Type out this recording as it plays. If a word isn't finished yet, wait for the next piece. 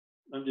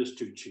I'm just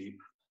too cheap.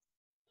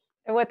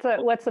 And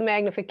what's the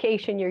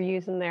magnification you're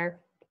using there?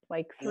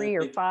 Like 3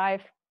 or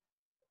 5?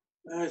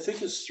 I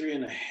think it's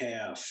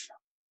 3.5.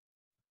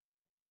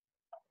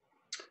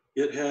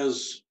 It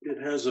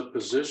has a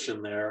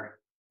position there.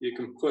 You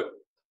can put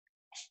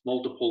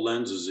multiple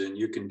lenses in.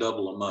 You can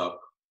double them up.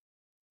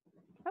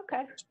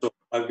 Okay. So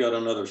I've got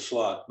another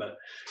slot,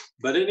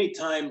 but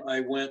anytime I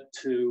went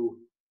to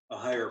a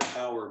higher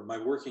power, my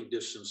working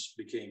distance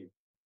became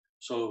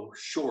so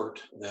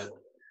short that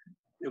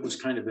it was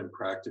kind of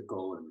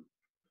impractical. And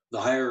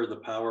the higher the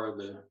power,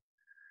 the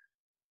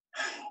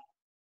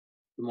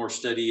more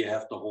steady you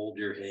have to hold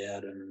your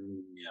head,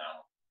 and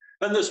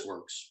and this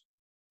works.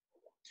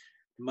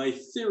 My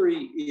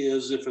theory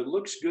is if it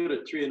looks good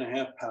at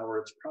 3.5 power,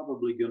 it's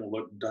probably going to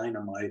look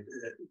dynamite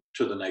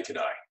to the naked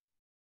eye.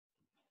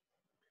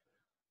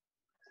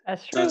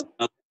 That's true.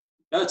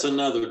 That's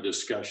another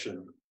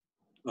discussion,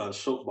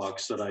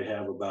 soapbox that I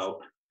have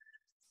about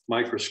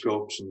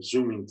microscopes and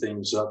zooming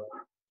things up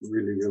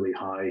really, really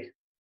high.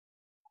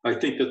 I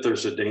think that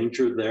there's a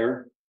danger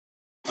there.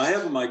 I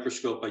have a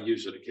microscope. I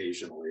use it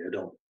occasionally.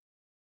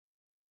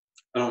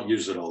 I don't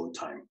use it all the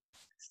time.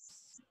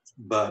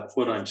 But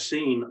what I'm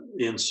seeing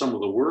in some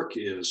of the work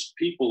is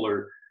people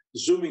are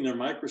zooming their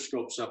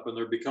microscopes up and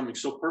they're becoming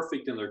so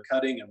perfect in their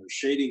cutting and their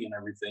shading and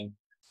everything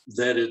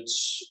that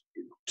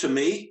to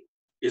me,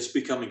 it's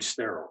becoming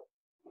sterile.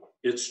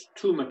 It's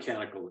too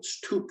mechanical. It's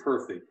too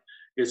perfect.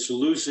 It's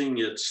losing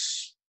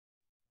its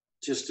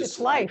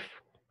life.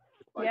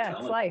 Yeah,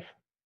 it's life.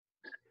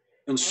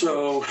 And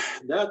so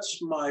that's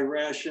my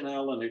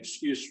rationale and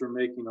excuse for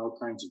making all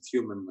kinds of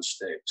human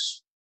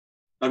mistakes.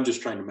 I'm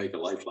just trying to make a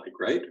lifelike,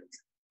 right?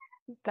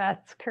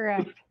 That's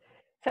correct.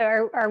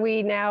 So are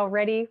we now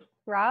ready,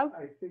 Rob?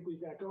 I think we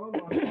got going.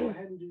 I'll go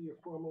ahead and do your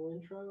formal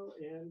intro,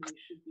 and we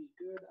should be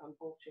good on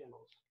both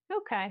channels.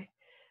 Okay.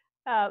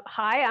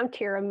 Hi, I'm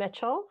Tira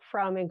Mitchell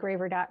from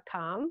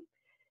engraver.com,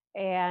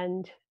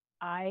 and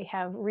I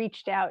have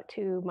reached out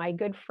to my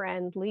good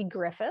friend Lee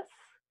Griffiths,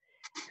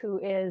 who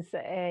is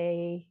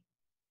an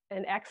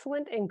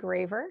excellent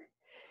engraver,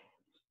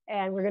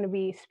 and we're going to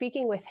be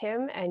speaking with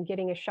him and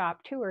getting a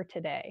shop tour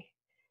today.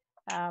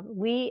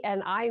 Lee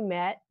and I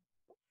met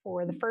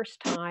for the first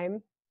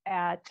time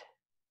at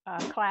a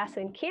class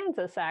in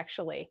Kansas,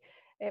 actually.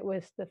 It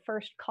was the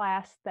first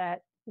class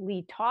that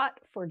Lee taught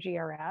for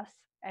GRS,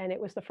 and it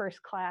was the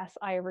first class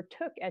I ever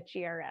took at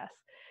GRS.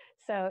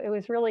 So it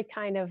was really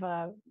kind of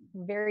a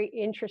very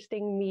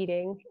interesting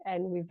meeting,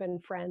 and we've been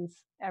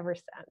friends ever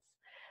since.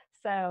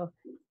 So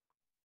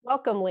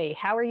welcome, Lee.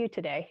 How are you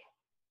today?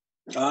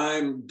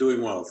 I'm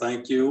doing well,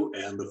 thank you.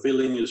 And the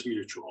feeling is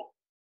mutual.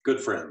 Good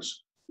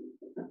friends.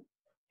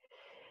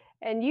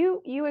 And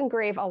you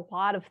engrave a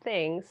lot of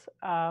things.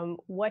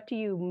 What do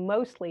you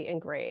mostly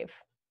engrave?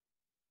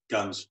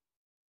 Guns.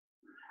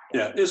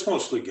 Yeah, it's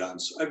mostly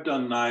guns. I've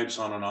done knives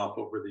on and off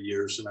over the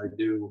years, and I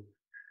do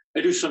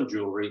some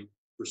jewelry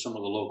for some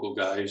of the local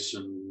guys.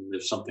 And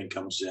if something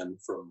comes in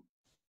from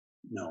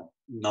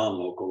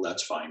non-local,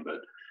 that's fine.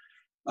 But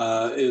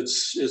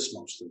it's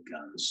mostly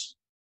guns.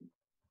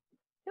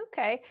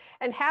 Okay.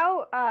 And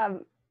how,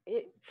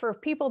 for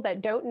people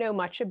that don't know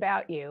much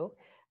about you,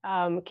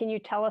 can you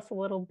tell us a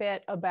little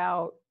bit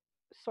about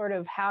sort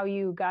of how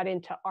you got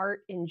into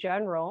art in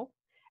general,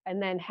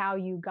 and then how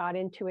you got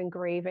into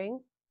engraving?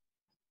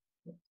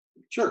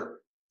 Sure.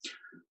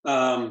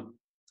 I've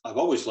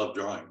always loved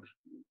drawing.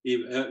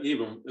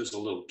 Even as a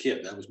little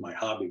kid, that was my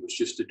hobby, was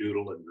just to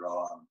doodle and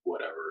draw and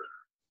whatever.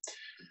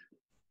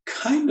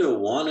 Kind of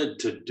wanted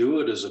to do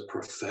it as a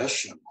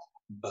profession,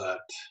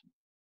 but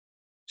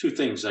two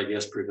things, I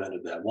guess,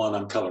 prevented that. One,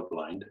 I'm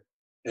colorblind,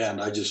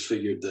 and I just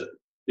figured that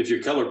if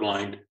you're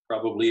colorblind,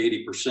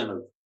 probably 80%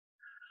 of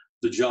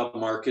the job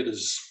market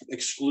is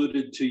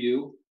excluded to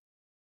you.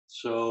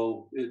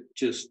 So it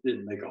just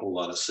didn't make a whole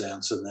lot of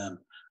sense. And then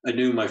I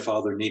knew my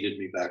father needed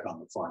me back on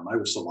the farm. I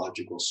was the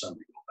logical son to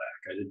go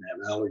back. I didn't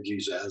have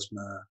allergies,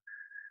 asthma.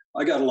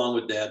 I got along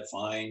with Dad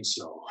fine.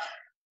 So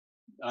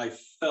I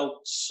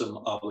felt some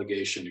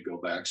obligation to go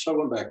back. So I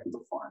went back to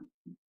the farm.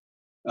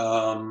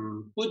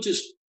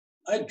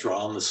 I'd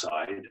draw on the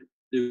side,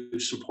 do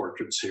some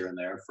portraits here and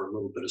there for a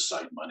little bit of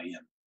side money,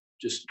 and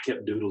just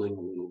kept doodling a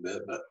little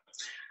bit, but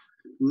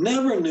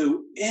never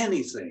knew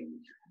anything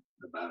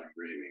about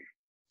engraving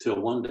till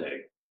one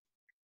day.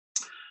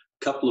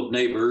 A couple of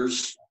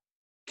neighbors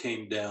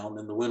came down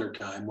in the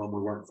wintertime when we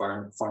weren't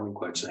farming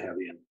quite so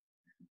heavy,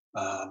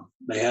 and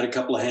they had a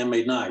couple of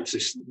handmade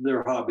knives.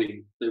 Their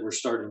hobby, they were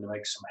starting to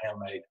make some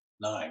handmade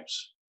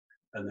knives,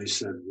 and they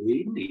said,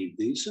 "We need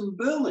these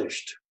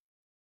embellished."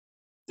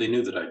 They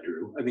knew that I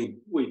drew. I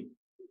mean,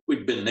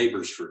 we'd been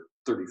neighbors for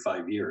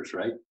 35 years,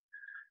 right?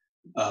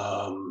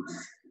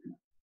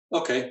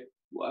 Okay,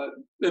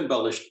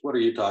 embellished, what are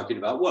you talking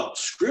about? Well,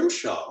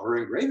 scrimshaw or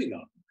engraving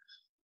on.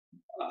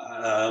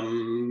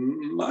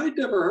 I'd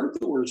never heard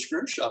the word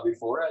scrimshaw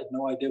before. I had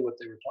no idea what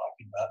they were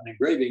talking about. In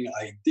engraving,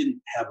 I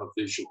didn't have a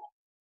visual.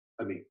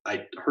 I mean,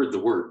 I heard the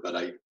word,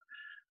 but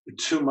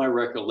to my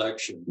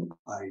recollection,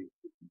 I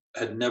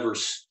had never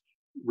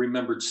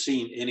remembered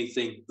seeing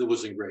anything that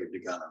was engraved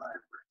again on ivory.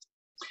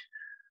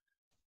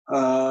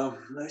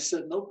 I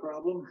said, no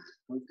problem.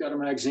 We've got a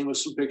magazine with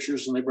some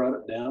pictures, and they brought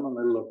it down and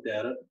I looked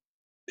at it.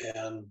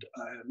 And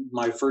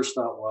my first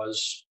thought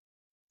was,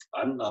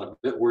 I'm not a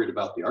bit worried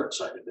about the art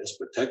side of this,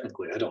 but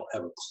technically I don't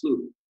have a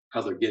clue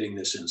how they're getting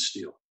this in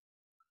steel.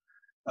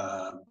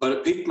 But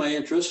it piqued my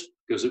interest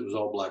because it was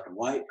all black and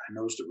white. I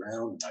nosed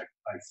around and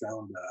I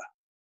found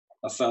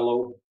a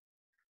fellow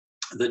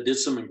that did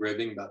some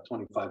engraving about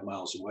 25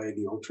 miles away,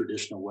 the old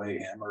traditional way,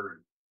 hammer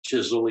and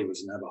chisel. He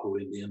was a Navajo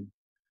Indian,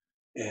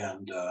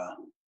 and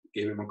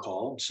gave him a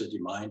call and said, do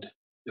you mind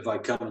if I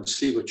come and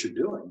see what you're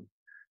doing?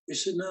 He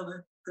said, no,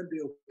 that'd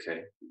be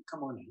okay.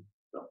 Come on in.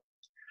 So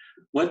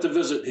went to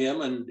visit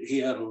him, and he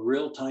had a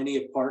real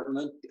tiny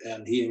apartment,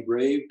 and he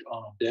engraved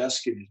on a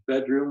desk in his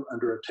bedroom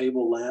under a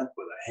table lamp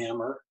with a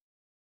hammer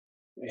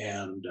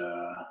and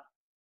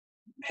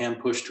hand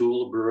push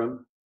tool, a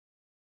broom.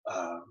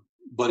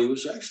 But he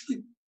was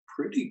actually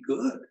pretty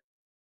good.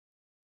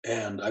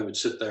 And I would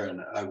sit there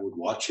and I would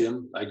watch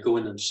him. I'd go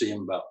in and see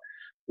him about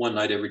one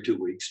night every 2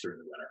 weeks during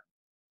the winter,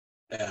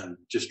 and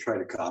just try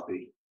to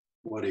copy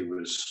what he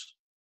was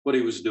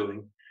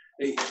doing.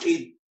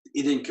 He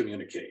didn't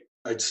communicate.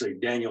 I'd say,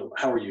 Daniel,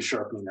 how are you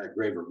sharpening that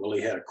graver? Well,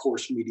 he had a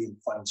coarse, medium,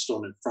 fine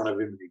stone in front of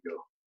him, and he'd go.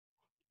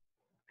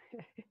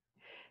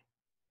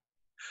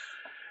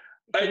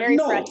 Very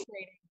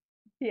frustrating.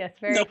 Yes,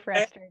 very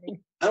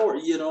frustrating.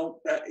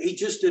 He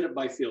just did it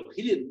by feel.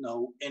 He didn't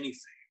know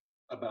anything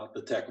about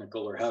the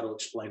technical or how to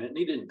explain it, and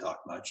he didn't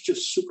talk much.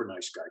 Just super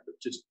nice guy, but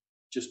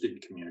just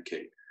didn't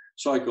communicate.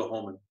 So I'd go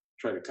home and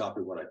try to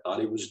copy what I thought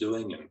he was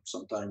doing, and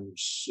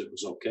sometimes it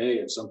was okay,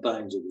 and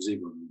sometimes it was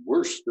even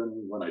worse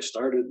than when I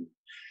started.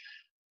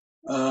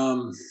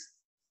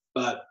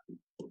 But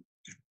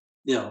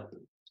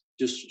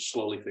just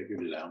slowly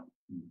figured it out.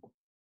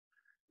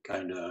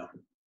 Kind of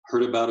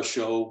heard about a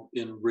show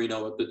in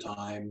Reno at the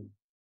time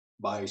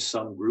by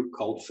some group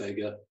called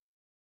FEGA,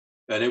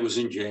 and it was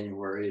in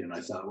January, and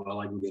I thought, well,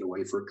 I can get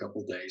away for a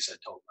couple of days. I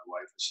told my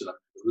wife, I said, I'm going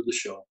to go to the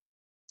show.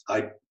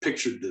 I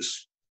pictured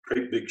this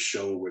great big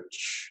show,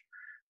 which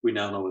we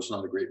now know is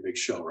not a great big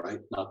show, right?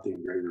 Not the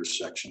engravers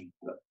section.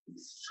 But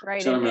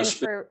right, so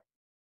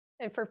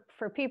and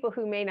for people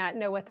who may not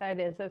know what that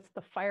is, that's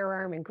the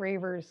Firearm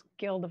Engravers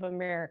Guild of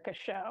America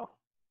show.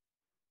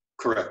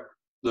 Correct.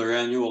 Their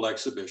annual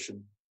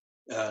exhibition,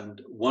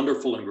 and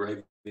wonderful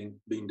engraving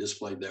being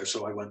displayed there.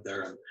 So I went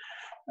there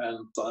and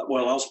thought,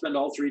 well, I'll spend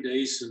all 3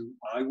 days and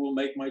I will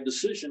make my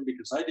decision,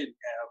 because I didn't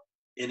have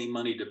any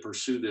money to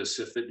pursue this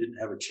if it didn't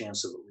have a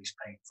chance of at least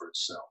paying for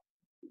itself.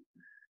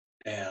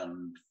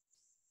 And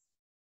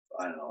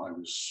I don't know, I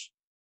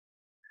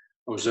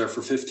was there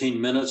for 15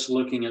 minutes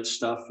looking at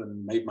stuff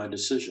and made my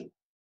decision.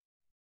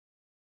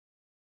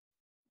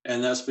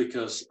 And that's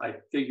because I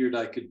figured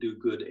I could do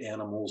good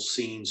animals,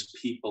 scenes,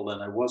 people,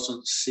 and I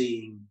wasn't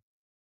seeing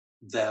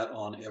that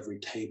on every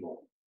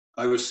table.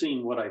 I was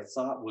seeing what I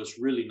thought was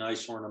really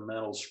nice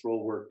ornamental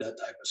scrollwork, that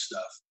type of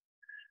stuff.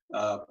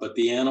 But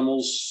the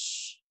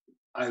animals,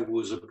 I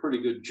was a pretty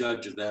good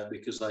judge of that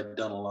because I'd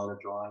done a lot of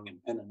drawing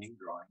and pen and ink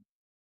drawing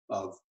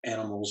of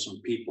animals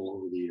and people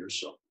over the years.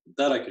 So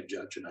that I could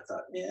judge. And I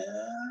thought, yeah,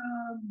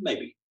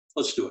 maybe,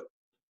 let's do it.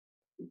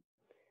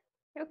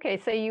 Okay,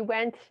 so you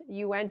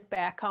went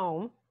back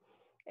home,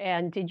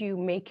 and did you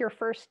make your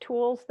first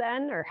tools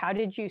then, or how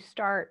did you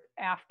start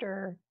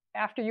after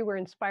you were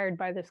inspired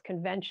by this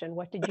convention?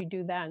 What did you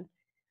do then?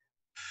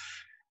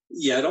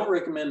 Yeah, I don't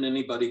recommend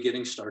anybody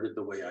getting started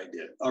the way I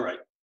did. All right,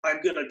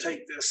 I'm going to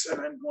take this and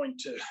I'm going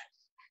to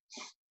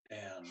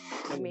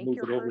make move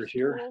your it over first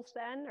here. Tools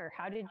then, or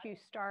how did you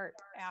start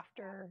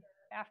after?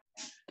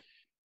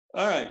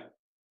 All right,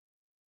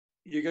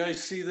 you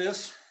guys see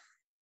this?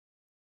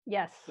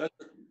 Yes.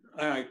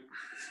 All right.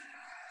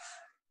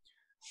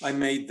 I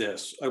made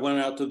this. I went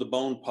out to the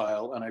bone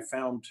pile and I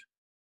found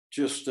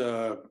just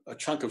a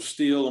chunk of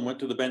steel and went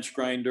to the bench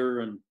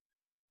grinder and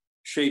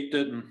shaped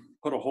it and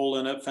put a hole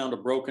in it, found a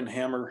broken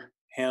hammer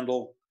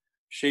handle,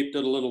 shaped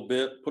it a little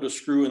bit, put a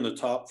screw in the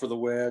top for the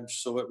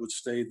wedge so it would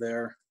stay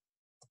there.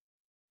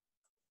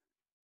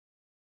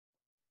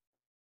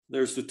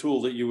 There's the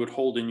tool that you would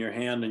hold in your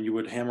hand and you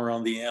would hammer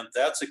on the end.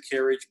 That's a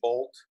carriage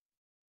bolt.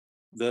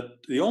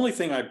 The only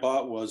thing I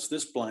bought was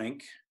this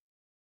blank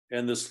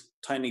and this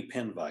tiny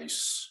pin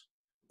vise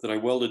that I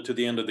welded to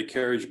the end of the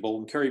carriage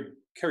bolt. And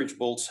carriage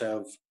bolts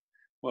have,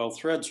 well,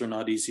 threads are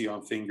not easy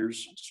on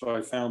fingers. So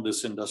I found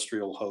this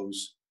industrial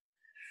hose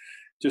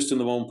just in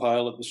the bone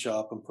pile at the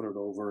shop and put it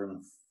over.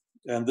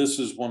 And this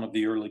is one of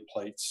the early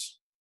plates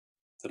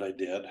that I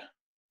did.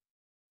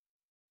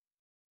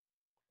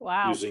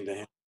 Wow. Using the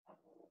hand.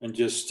 And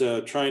just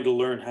trying to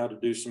learn how to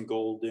do some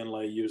gold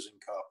inlay using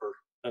copper.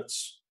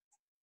 That's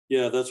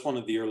one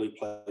of the early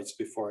plates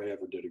before I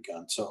ever did a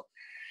gun. So,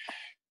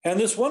 and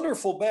this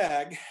wonderful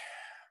bag,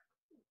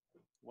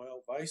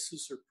 well,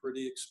 vices are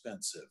pretty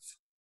expensive.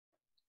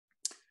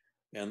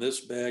 And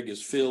this bag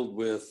is filled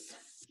with,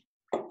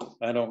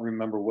 I don't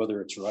remember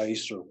whether it's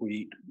rice or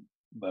wheat,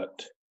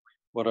 but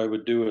what I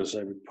would do is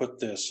I would put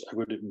this, I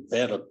would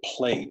embed a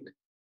plate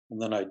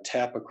and then I'd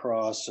tap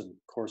across, and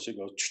of course it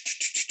goes,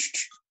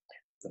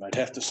 then I'd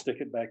have to stick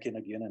it back in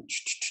again, and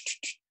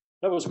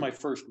that was my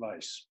first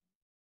vice.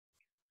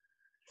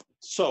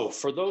 So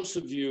for those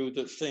of you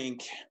that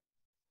think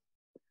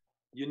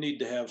you need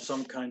to have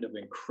some kind of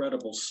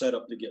incredible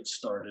setup to get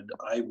started,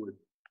 I would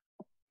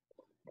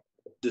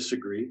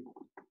disagree.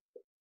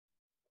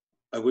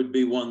 I would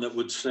be one that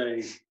would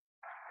say,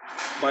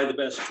 buy the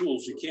best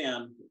tools you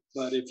can,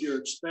 but if you're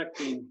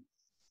expecting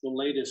the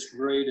latest,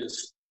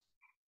 greatest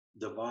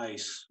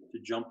device to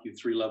jump you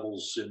 3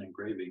 levels in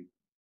engraving,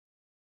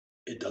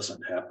 it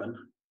doesn't happen.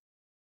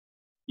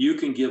 You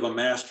can give a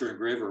master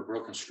engraver a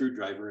broken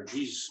screwdriver, and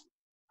he's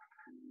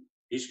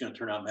going to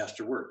turn out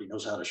master work. He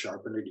knows how to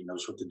sharpen it. He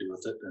knows what to do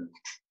with it,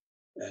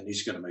 and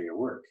he's going to make it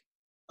work.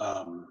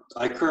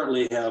 I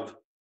currently have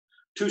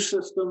 2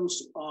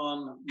 systems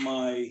on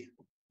my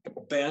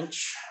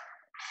bench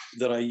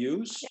that I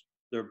use.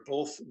 They're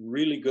both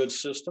really good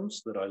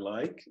systems that I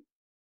like.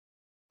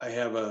 I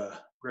have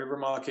a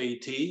Gravermock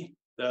AT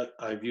that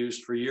I've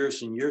used for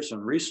years and years,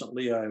 and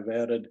recently I've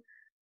added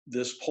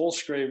this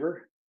pulse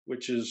graver,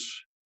 which is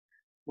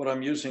what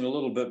I'm using a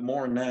little bit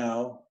more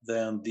now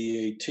than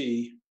the AT.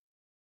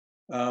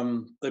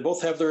 They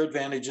both have their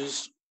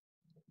advantages,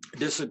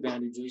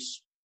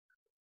 disadvantages,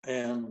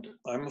 and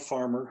I'm a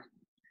farmer.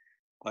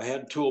 I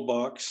had a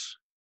toolbox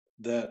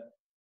that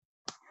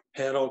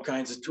had all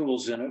kinds of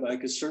tools in it. I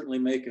could certainly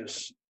make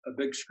a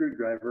big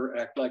screwdriver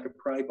act like a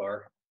pry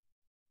bar,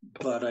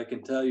 but I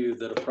can tell you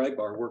that a pry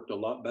bar worked a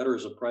lot better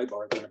as a pry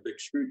bar than a big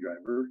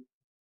screwdriver.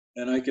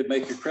 And I could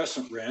make a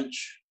crescent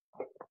wrench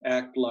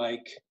act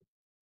like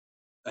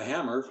a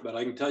hammer, but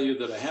I can tell you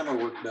that a hammer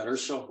worked better.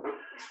 So,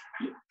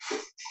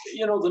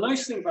 you know, the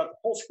nice thing about the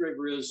pulse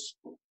graver is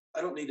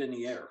I don't need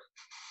any air.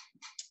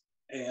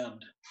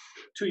 And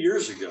 2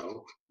 years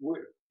ago,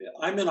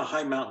 I'm in a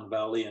high mountain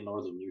valley in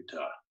northern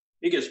Utah.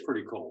 It gets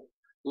pretty cold.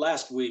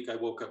 Last week, I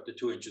woke up to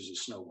 2 inches of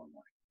snow one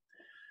morning,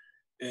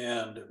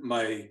 and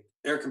my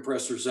air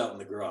compressor's out in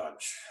the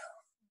garage.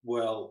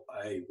 Well,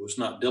 I was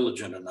not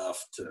diligent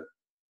enough to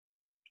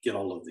get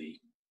all of the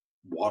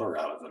water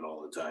out of it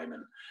all the time,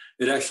 and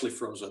it actually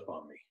froze up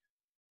on me,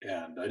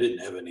 and I didn't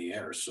have any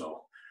air.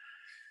 So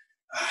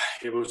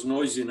it was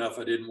noisy enough.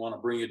 I didn't want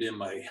to bring it in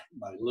my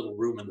little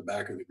room in the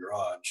back of the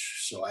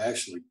garage. So I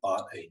actually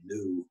bought a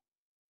new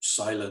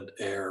silent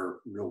air,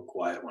 real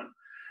quiet one.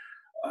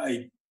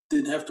 I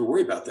didn't have to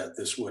worry about that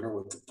this winter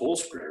with the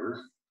pulse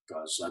graver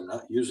because I'm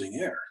not using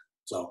air.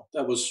 So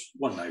that was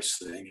one nice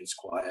thing. It's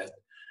quiet,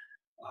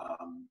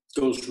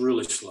 goes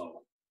really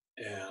slow.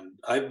 And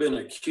I've been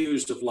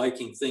accused of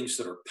liking things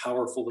that are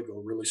powerful that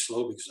go really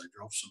slow because I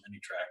drove so many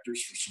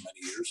tractors for so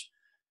many years.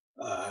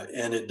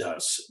 And it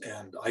does.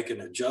 And I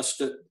can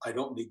adjust it. I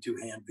don't need 2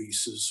 hand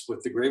pieces.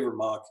 With the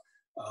Gravermock,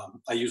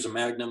 I use a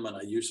Magnum and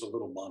I use a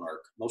little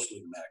Monarch, mostly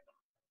the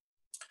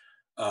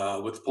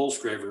Magnum. With the pulse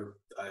graver,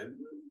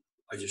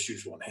 I just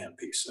use 1 hand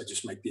piece. I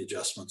just make the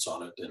adjustments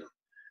on it,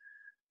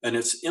 and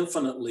it's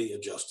infinitely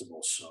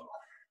adjustable. So,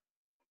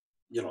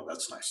 you know,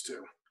 that's nice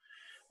too.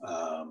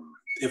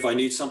 If I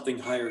need something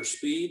higher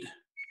speed,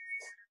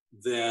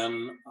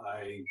 then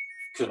I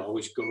can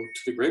always go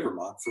to the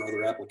Gravermock for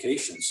other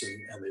applications,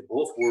 and they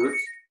both work.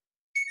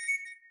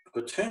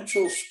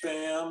 Potential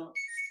spam,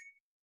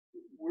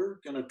 we're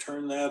going to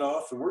turn that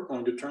off, and we're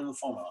going to turn the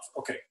phone off.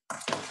 Okay.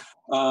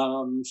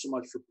 So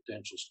much for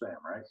potential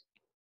spam, right?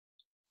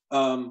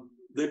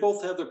 They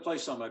both have their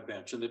place on my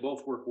bench, and they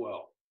both work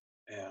well.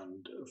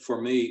 And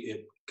for me,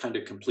 it kind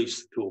of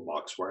completes the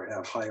toolbox where I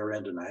have higher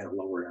end and I have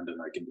lower end,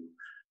 and I can do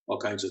all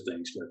kinds of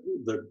things.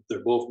 But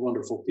they're both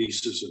wonderful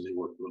pieces, and they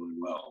work really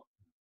well.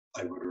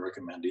 I would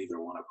recommend either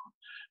one of them.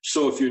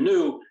 So if you're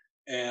new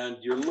and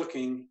you're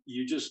looking,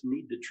 you just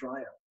need to try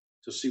them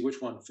to see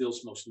which one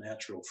feels most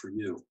natural for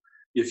you.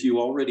 If you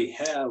already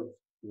have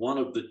one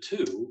of the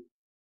 2,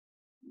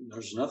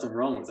 there's nothing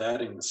wrong with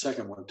adding the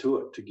second one to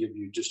it to give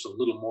you just a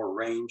little more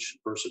range,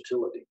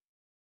 versatility.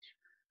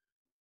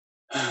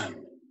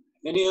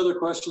 Any other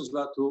questions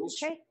about tools?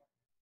 Okay.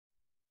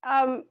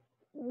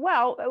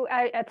 Well,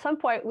 at some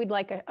point we'd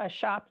like a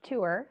shop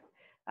tour.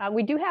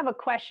 We do have a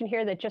question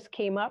here that just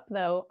came up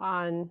though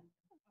on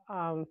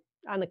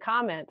the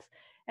comments,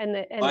 and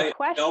the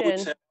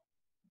question.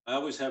 I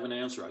always have an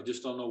answer. I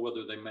just don't know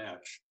whether they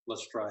match.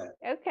 Let's try it.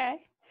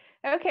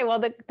 Okay. Well,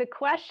 the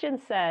question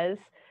says,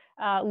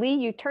 Lee,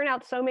 you turn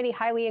out so many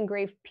highly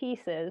engraved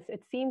pieces.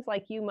 It seems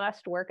like you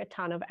must work a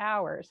ton of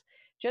hours.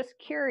 Just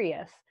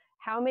curious,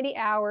 how many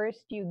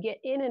hours do you get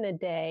in a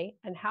day,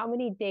 and how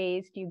many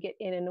days do you get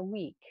in a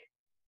week?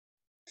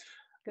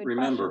 Good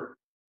Remember,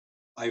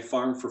 question. I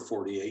farmed for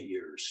 48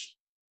 years.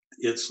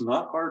 It's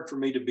not hard for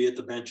me to be at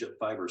the bench at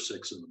 5 or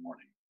 6 in the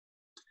morning.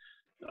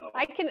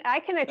 I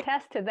can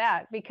attest to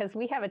that because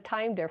we have a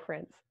time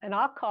difference, and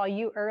I'll call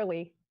you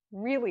early,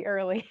 really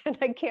early, and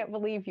I can't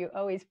believe you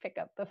always pick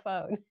up the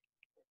phone.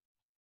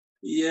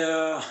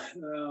 Yeah,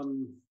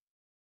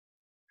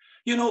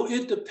 you know,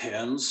 it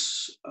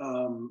depends.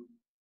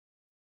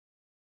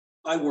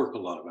 I work a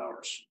lot of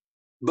hours,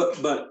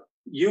 but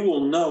you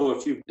will know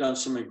if you've done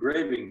some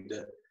engraving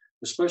that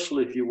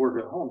especially if you work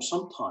at home,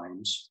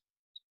 sometimes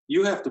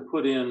you have to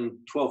put in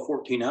 12,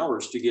 14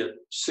 hours to get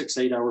 6,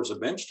 8 hours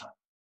of bench time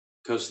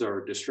because there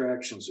are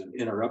distractions and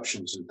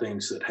interruptions and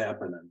things that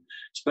happen. And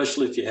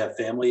especially if you have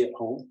family at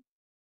home,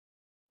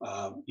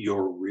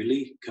 you're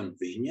really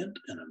convenient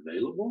and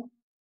available.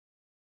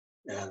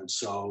 And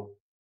so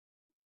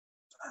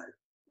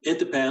it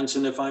depends.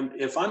 And if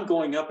I'm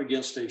going up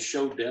against a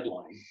show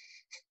deadline,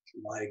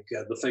 like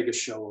the FEGA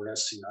show or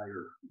SCI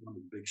or one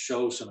of the big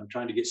shows, and I'm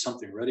trying to get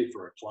something ready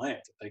for a client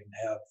that they can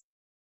have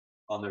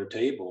on their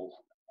table,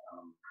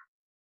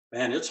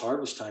 man, it's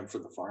harvest time for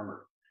the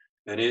farmer.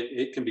 And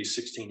it can be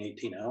 16,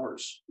 18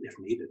 hours if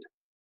needed.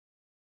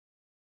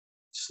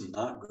 It's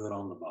not good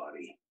on the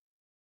body.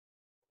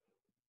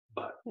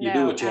 But you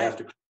do what you have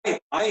to.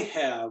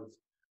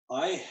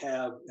 I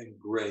have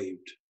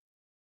engraved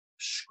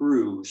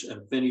screws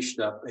and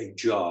finished up a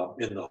job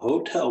in the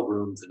hotel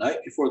room the night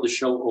before the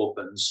show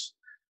opens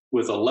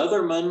with a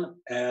Leatherman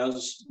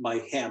as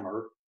my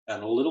hammer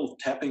and a little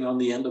tapping on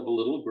the end of a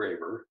little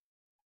graver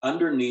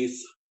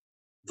underneath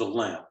the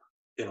lamp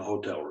in a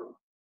hotel room,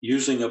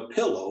 using a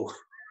pillow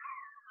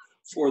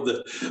for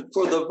the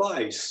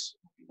vise.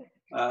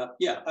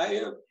 Yeah, I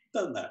have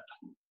done that.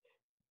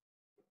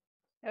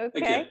 Okay,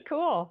 again,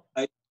 cool.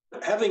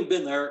 Having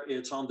been there,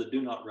 it's on the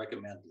do not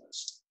recommend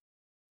list.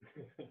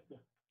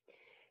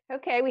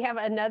 Okay, we have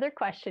another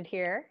question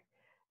here.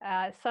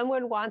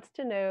 Someone wants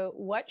to know,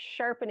 what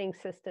sharpening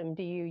system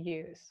do you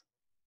use?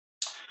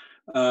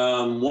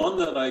 One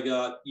that I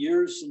got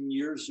years and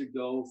years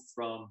ago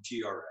from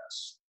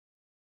GRS.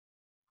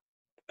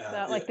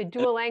 Like the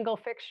dual angle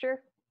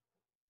fixture?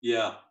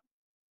 Yeah.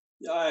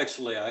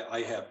 Actually,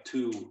 I have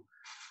two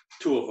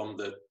of them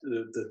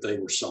that they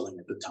were selling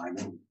at the time,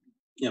 and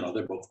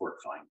they both work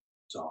fine.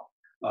 So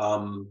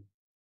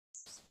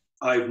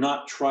I've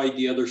not tried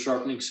the other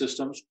sharpening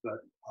systems, but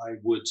I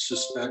would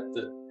suspect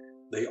that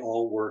they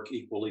all work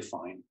equally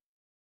fine.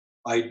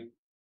 I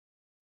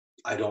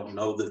don't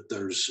know that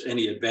there's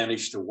any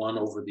advantage to one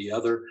over the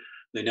other.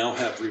 They now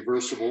have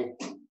reversible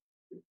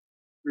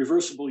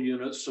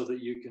units so that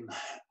you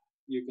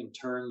can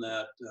turn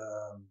that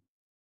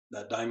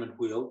diamond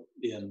wheel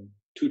in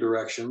 2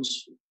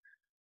 directions.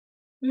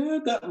 Yeah,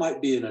 that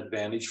might be an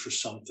advantage for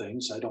some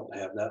things. I don't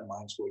have that.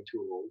 Mine's way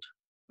too old,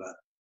 but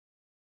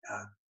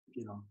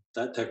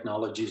that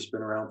technology has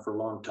been around for a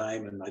long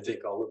time, and I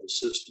think all of the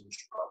systems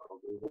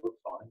probably work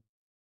fine.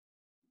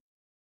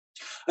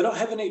 I don't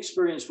have any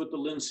experience with the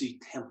Lindsay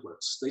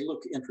templates. They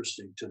look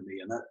interesting to me,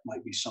 and that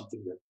might be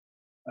something that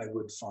I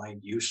would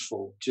find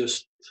useful.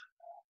 Just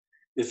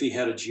if he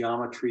had a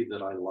geometry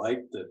that I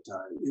liked, that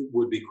it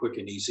would be quick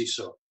and easy.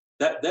 So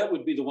that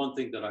would be the one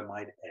thing that I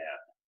might add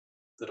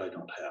that I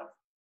don't have.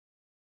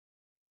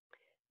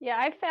 Yeah,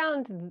 I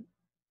found,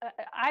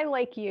 I,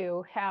 like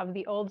you, have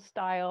the old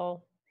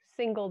style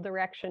single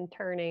direction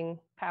turning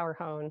power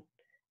hone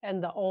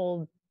and the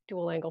old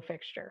dual angle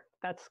fixture.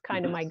 That's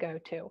kind of my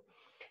go-to.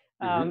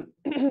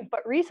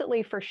 But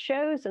recently for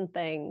shows and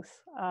things,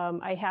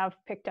 I have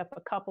picked up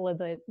a couple of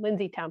the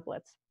Lindsay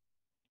templates,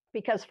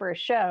 because for a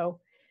show,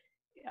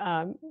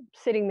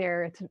 sitting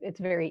there, it's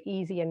very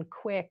easy and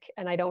quick,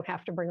 and I don't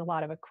have to bring a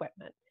lot of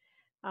equipment.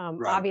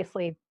 Right.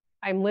 Obviously,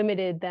 I'm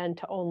limited then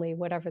to only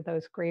whatever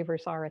those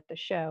gravers are at the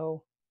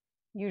show.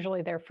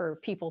 Usually they're for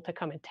people to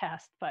come and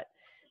test, but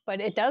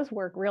it does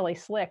work really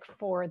slick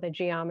for the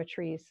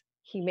geometries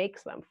he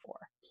makes them for.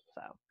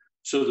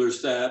 So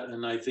there's that,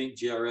 and I think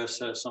GRS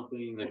has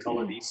something they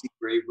call it Easy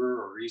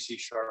Graver or Easy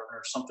Sharpener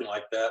or something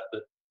like that,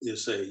 that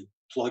is a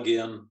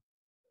plug-in,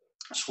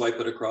 swipe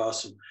it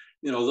across, and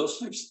those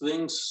types of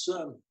things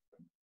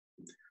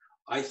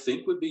I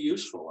think would be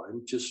useful.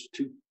 I'm just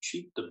too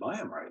cheap to buy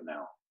them right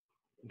now.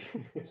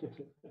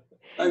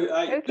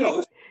 I if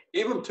you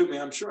gave them to me,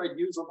 I'm sure I'd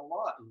use them a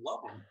lot and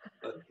love them,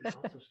 but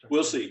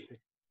we'll see.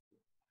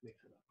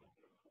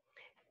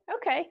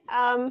 Okay.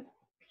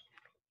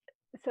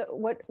 So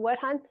what,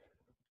 hon?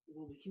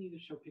 Well, we can either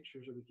show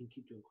pictures or we can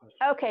keep doing questions.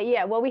 Okay,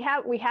 yeah. Well, we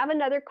have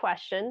another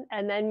question,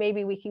 and then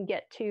maybe we can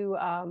get to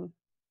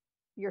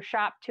your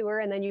shop tour,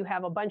 and then you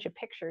have a bunch of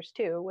pictures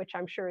too, which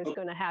I'm sure is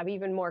going to have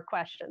even more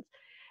questions.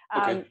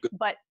 Okay,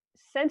 but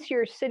since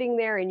you're sitting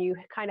there and you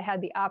kind of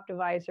had the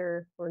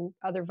Optivisor or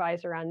other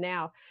visor on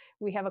now,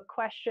 we have a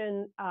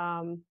question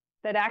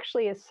that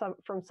actually is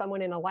from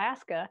someone in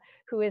Alaska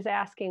who is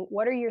asking,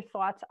 what are your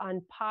thoughts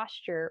on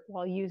posture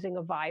while using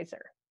a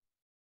visor?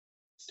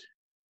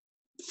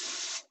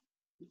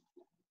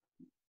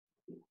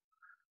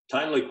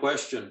 Timely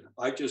question.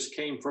 I just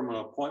came from an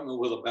appointment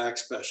with a back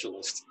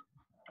specialist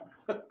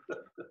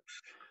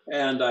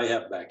and I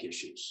have back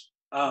issues.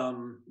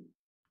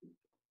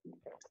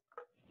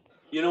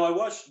 I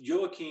watched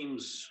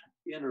Joachim's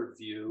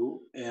interview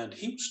and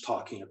he was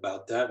talking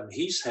about that, and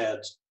he's had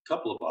a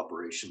couple of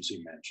operations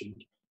he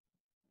mentioned.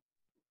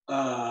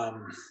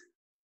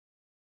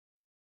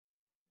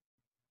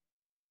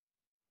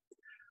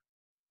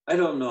 I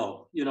don't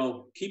know,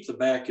 keep the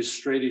back as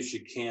straight as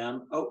you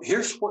can. Oh,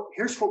 here's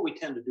what we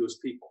tend to do as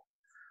people.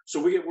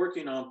 So we get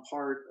working on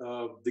part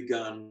of the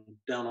gun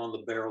down on the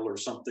barrel or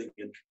something,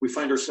 and we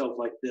find ourselves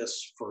like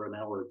this for an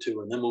hour or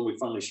two. And then when we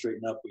finally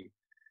straighten up,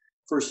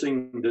 first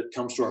thing that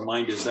comes to our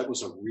mind is that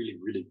was a really,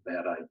 really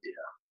bad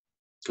idea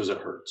because it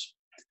hurts.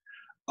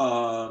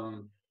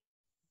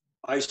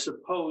 I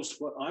suppose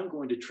what I'm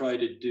going to try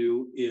to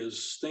do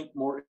is think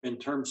more in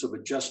terms of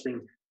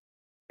adjusting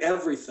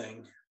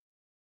everything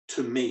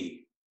to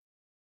me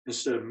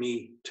instead of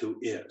me to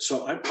it.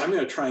 So I'm going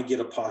to try and get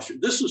a posture.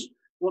 This is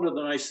one of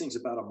the nice things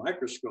about a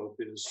microscope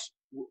is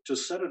to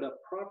set it up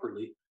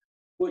properly.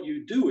 What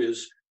you do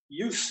is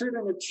you sit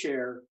in a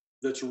chair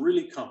that's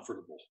really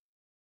comfortable,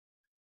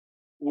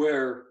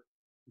 where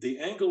the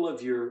angle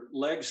of your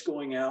legs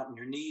going out and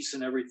your knees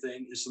and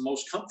everything is the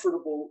most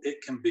comfortable it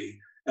can be.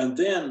 And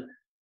then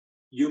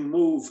you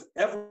move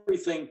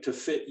everything to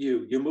fit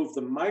you. You move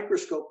the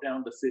microscope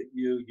down to fit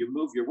you. You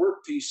move your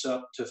workpiece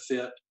up to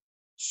fit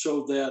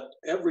so that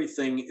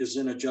everything is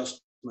in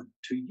adjustment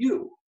to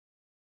you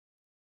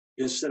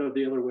instead of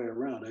the other way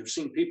around. I've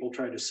seen people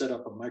try to set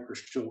up a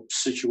microscope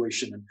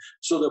situation, and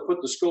so they'll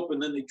put the scope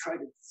and then they try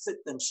to fit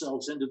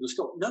themselves into the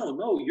scope.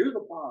 No, you're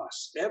the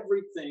boss.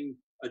 Everything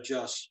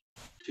adjusts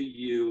to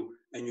you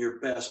and your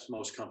best,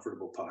 most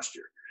comfortable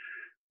posture.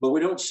 But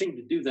we don't seem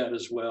to do that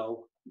as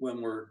well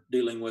when we're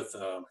dealing with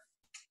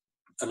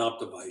an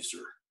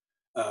optimizer.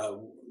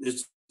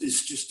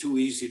 It's just too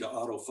easy to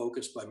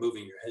autofocus by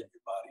moving your head and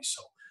your body.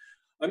 So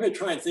I'm going to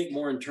try and think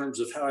more in terms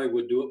of how I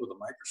would do it with a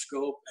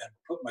microscope and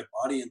put my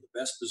body in the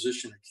best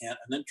position I can,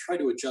 and then try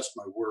to adjust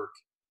my work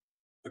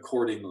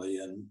accordingly.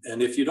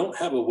 And if you don't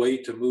have a way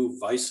to move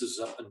vices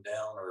up and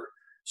down or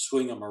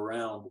swing them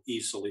around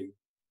easily,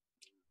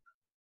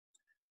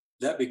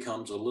 that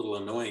becomes a little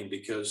annoying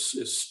because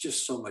it's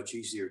just so much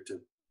easier to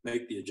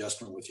make the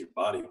adjustment with your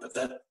body. But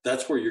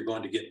that's where you're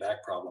going to get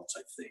back problems,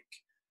 I think.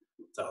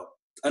 So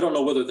I don't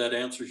know whether that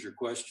answers your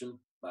question,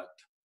 but.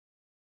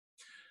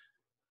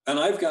 And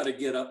I've got to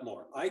get up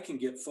more. I can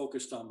get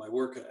focused on my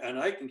work and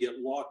I can get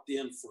locked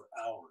in for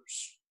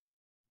hours.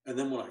 And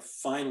then when I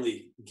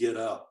finally get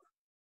up,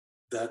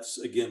 that's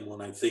again when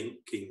I'm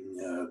thinking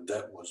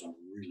that was a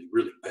really,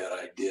 really bad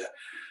idea.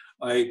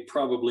 I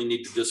probably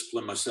need to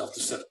discipline myself to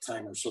set a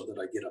timer so that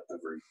I get up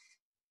every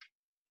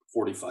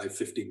 45,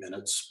 50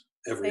 minutes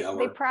every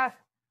hour.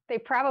 They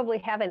probably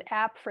have an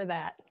app for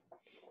that.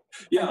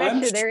 Yeah, I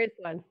bet you there is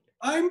one.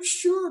 I'm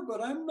sure,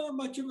 but I'm not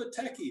much of a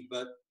techie,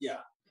 but yeah.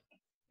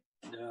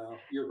 No,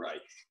 you're right.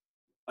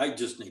 I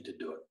just need to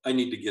do it. I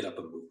need to get up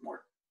and move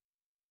more.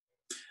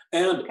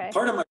 And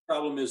part of my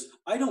problem is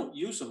I don't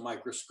use a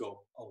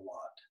microscope a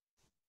lot.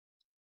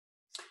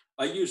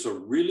 I use a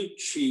really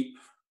cheap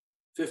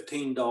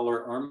 $15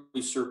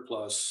 Army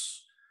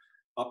surplus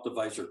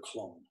Optivisor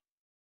clone.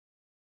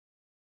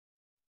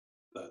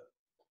 But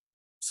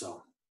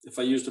so if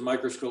I used a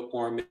microscope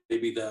more,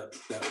 maybe that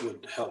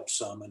would help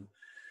some. And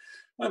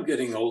I'm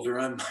getting older.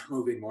 I'm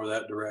moving more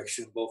that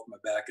direction. Both my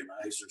back and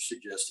eyes are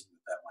suggesting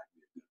that might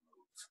be a good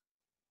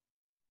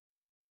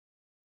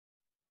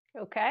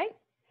move. Okay.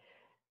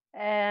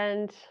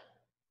 And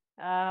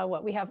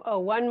what we have,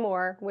 one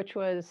more, which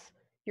was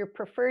your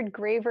preferred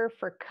graver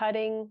for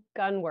cutting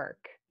gun work.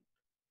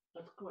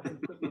 Let's go ahead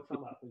and put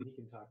some up and he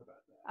can talk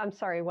about that. I'm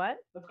sorry, what?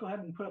 Let's go ahead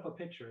and put up a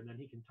picture and then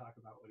he can talk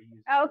about what he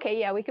uses. Oh, okay,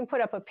 yeah, we can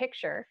put up a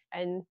picture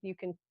and you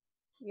can,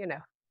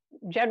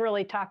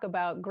 generally talk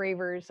about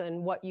gravers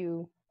and what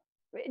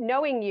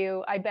knowing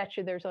you, I bet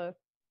you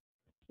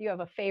you have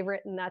a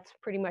favorite and that's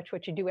pretty much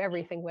what you do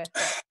everything with.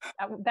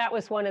 That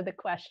was one of the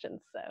questions.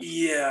 So.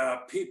 Yeah,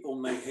 people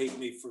may hate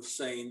me for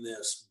saying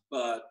this,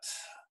 but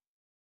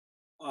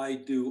I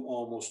do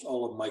almost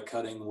all of my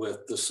cutting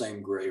with the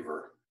same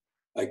graver.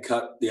 I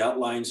cut the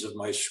outlines of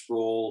my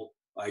scroll.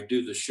 I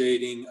do the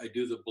shading. I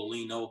do the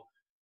Bellino.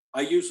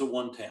 I use a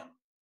 110.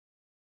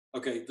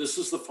 Okay, this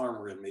is the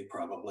farmer in me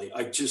probably.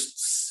 I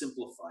just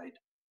simplified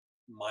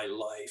my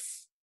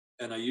life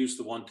and I use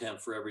the 110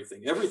 for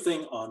everything.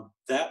 Everything on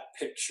that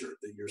picture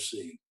that you're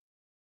seeing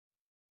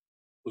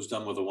was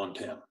done with a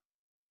 110.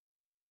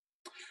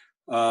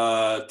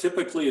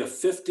 Typically a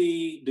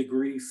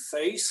 50-degree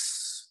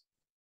face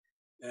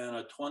and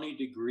a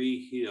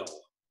 20-degree heel.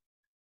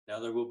 Now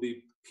there will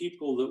be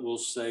people that will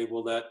say,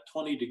 well, that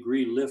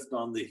 20-degree lift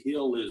on the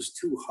heel is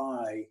too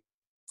high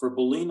for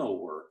Bellino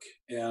work,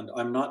 and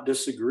I'm not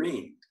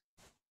disagreeing.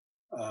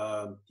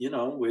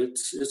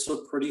 It's a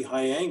pretty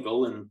high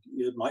angle, and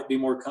it might be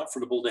more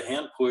comfortable to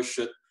hand push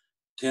at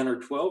 10 or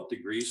 12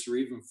 degrees or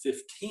even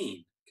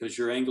 15 because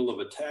your angle of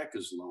attack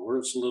is lower.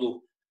 It's a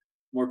little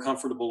more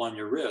comfortable on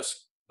your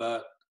wrist,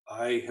 but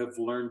I have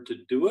learned to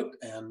do it,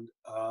 and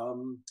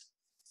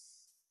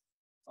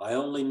I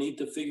only need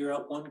to figure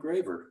out one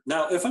graver.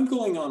 Now, if I'm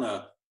going on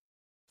a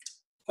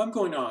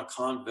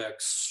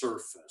convex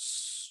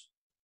surface,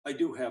 I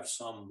do have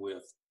some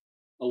with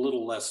a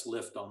little less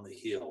lift on the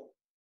heel.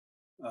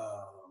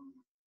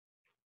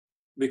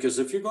 Because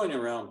if you're going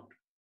around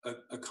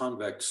a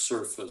convex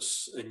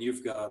surface and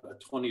you've got a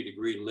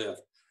 20-degree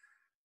lift,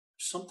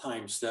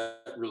 sometimes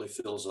that really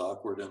feels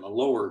awkward, and a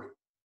lower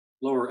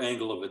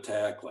angle of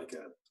attack, like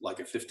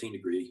a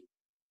 15-degree,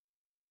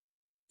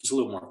 It's a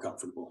little more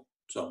comfortable.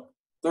 So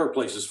there are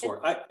places for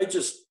it. I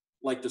just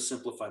like to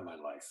simplify my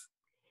life.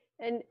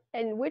 And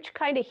which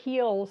kind of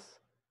heels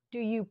do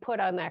you put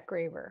on that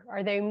graver?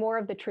 Are they more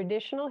of the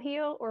traditional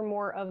heel or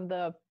more of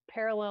the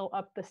parallel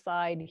up the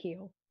side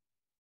heel?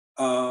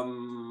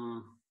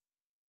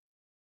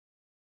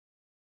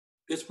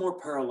 It's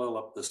more parallel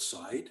up the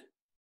side.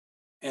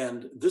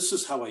 And this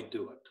is how I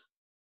do it.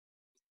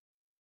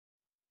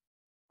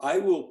 I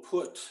will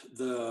put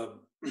the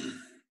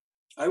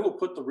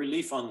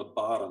relief on the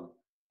bottom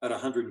at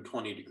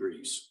 120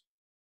 degrees.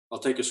 I'll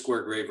take a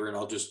square graver and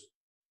I'll just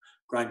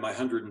grind my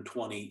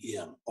 120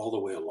 in all the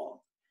way along.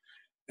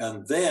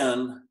 And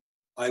then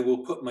I will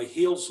put my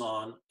heels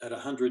on at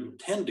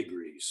 110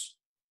 degrees,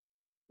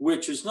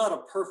 which is not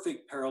a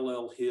perfect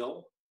parallel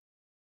heel.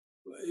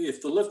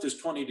 If the lift is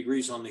 20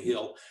 degrees on the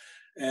heel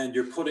and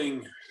you're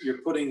putting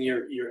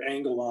your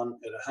angle on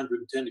at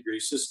 110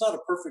 degrees, it's not a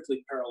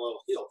perfectly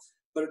parallel heel,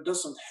 but it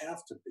doesn't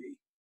have to be.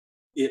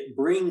 It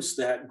brings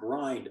that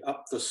grind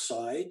up the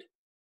side.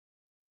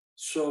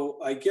 So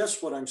I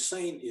guess what I'm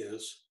saying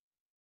is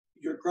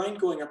your grind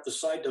going up the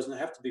side doesn't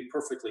have to be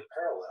perfectly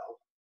parallel.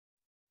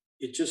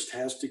 It just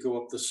has to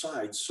go up the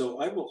side. So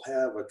I will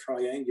have a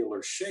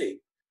triangular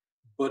shape,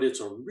 but it's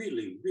a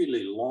really,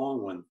 really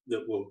long one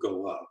that will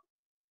go up.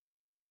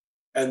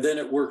 And then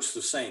it works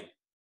the same.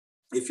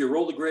 If you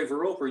roll the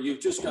graver over, you've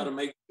just got to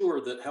make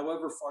sure that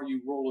however far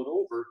you roll it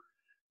over,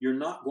 you're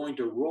not going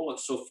to roll it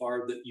so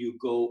far that you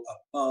go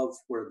above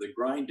where the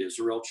grind is,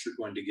 or else you're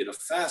going to get a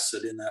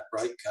facet in that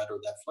bright cut or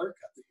that flare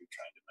cut that you're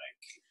trying to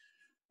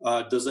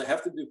make. Does it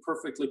have to be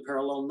perfectly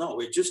parallel?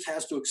 No, it just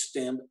has to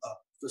extend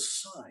up the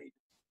side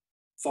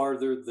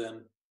farther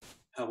than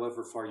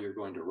however far you're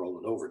going to roll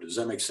it over. Does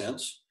that make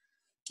sense?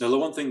 Now, the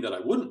one thing that I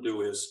wouldn't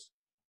do is,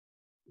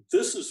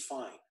 this is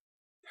fine.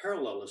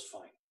 Parallel is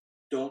fine.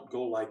 Don't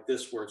go like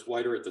this where it's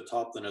wider at the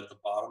top than at the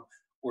bottom,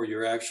 or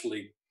you're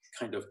actually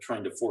kind of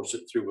trying to force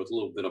it through with a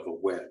little bit of a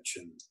wedge,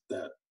 and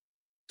that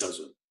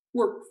doesn't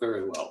work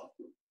very well.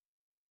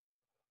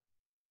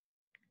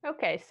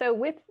 Okay, so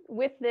with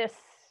this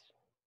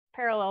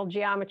parallel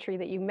geometry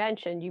that you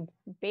mentioned, you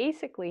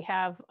basically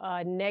have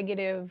a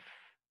negative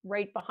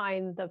right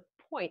behind the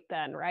point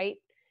then, right?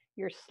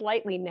 You're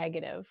slightly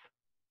negative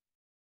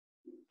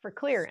for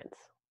clearance,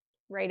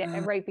 right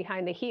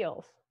behind the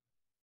heels.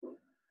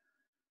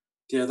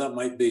 Yeah, that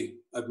might be.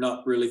 I've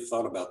not really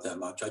thought about that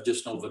much. I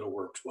just know that it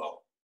works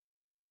well.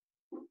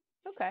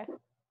 Okay.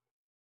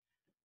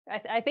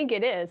 I think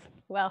it is.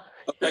 Well.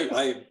 Okay,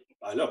 I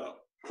don't know.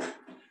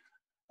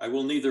 I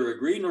will neither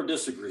agree nor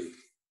disagree.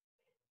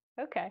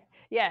 Okay.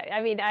 Yeah,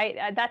 I mean,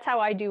 I that's how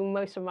I do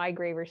most of my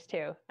gravers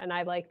too, and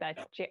I like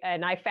that.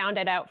 And I found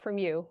it out from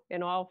you.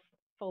 In all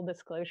full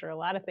disclosure, a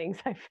lot of things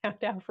I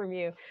found out from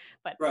you.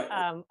 But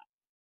right.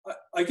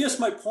 I guess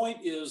my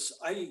point is,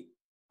 I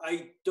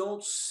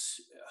don't.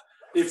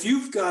 If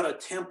you've got a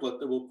template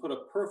that will put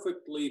a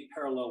perfectly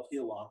parallel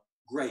heel on,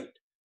 great.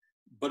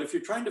 But if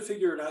you're trying to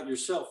figure it out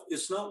yourself,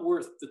 it's not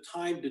worth the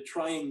time to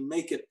try and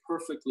make it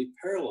perfectly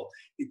parallel.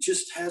 It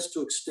just has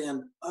to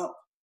extend up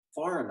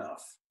far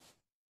enough.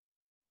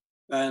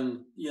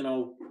 And, you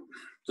know,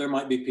 there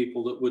might be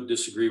people that would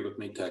disagree with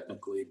me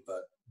technically,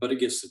 but it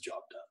gets the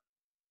job done.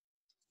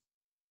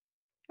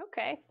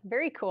 Okay,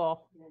 very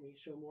cool. Can you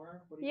show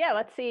more? Yeah,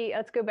 let's see.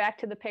 Let's go back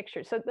to the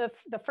picture. So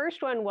the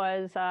first one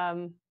was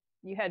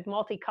you had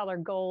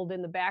multicolored gold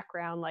in the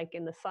background, like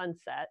in the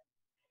sunset.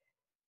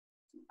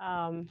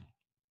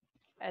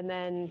 And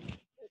then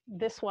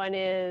this one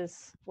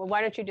is, well,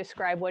 why don't you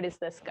describe what is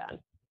this gun?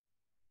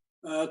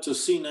 It's a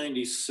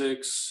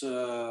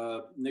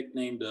C96,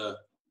 nicknamed a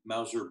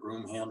Mauser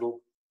broom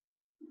handle.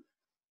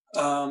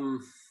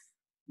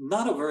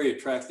 Not a very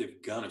attractive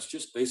gun. It's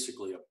just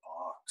basically a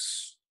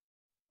box.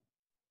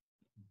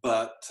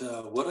 But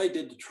what I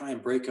did to try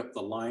and break up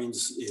the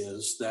lines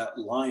is that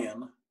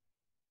lion,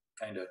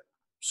 kind of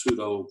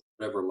pseudo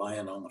whatever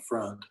lion on the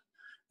front.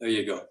 There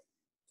you go.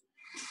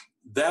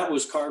 That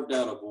was carved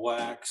out of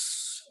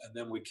wax, and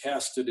then we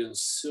cast it in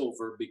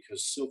silver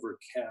because silver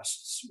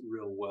casts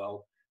real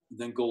well. And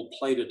then gold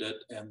plated it,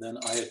 and then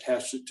I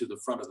attached it to the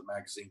front of the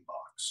magazine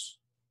box.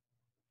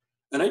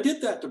 And I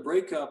did that to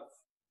break up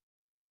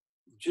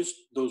just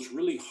those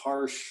really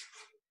harsh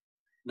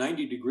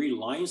 90-degree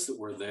lines that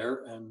were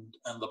there, and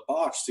the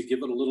box to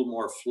give it a little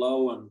more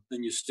flow. And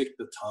then you stick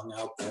the tongue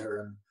out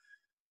there and,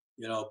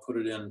 you know, put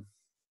it in a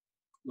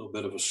little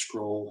bit of a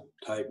scroll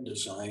type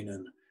design.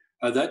 And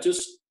that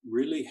just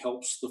really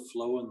helps the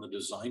flow and the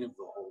design of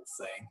the whole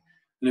thing.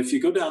 And if you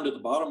go down to the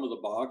bottom of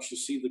the box, you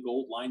see the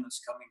gold line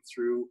that's coming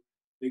through.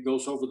 It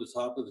goes over the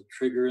top of the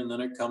trigger, and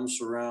then it comes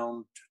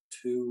around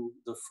to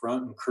the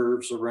front and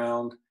curves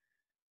around.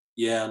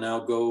 Yeah, now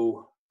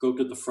go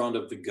to the front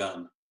of the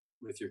gun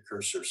with your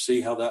cursor. See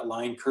how that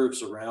line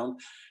curves around?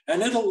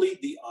 And it'll lead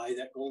the eye,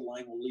 that gold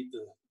line will lead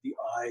the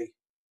eye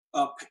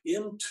up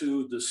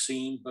into the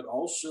scene, but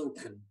also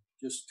can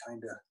just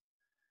kind of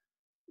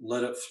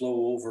let it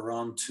flow over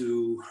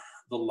onto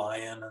the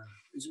lion. And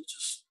it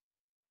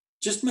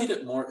just made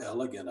it more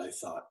elegant, I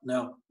thought.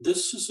 Now,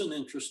 this is an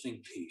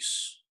interesting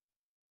piece.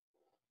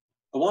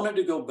 I wanted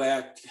to go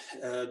back,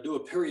 do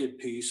a period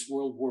piece,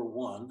 World War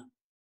I.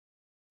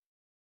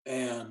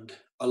 And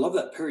I love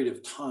that period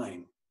of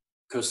time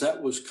because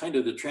that was kind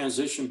of the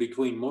transition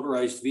between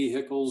motorized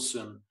vehicles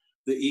and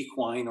the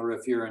equine, or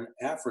if you're in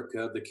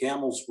Africa, the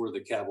camels were the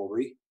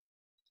cavalry.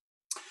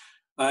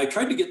 I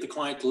tried to get the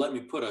client to let me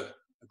put a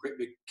great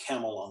big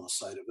camel on the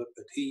side of it,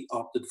 but he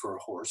opted for a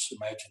horse.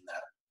 Imagine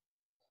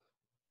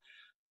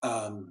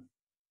that.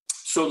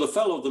 So the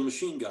fellow, the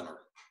machine gunner,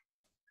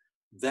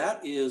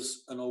 that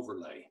is an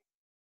overlay.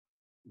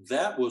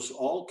 That was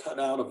all cut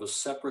out of a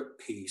separate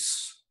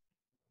piece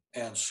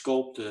and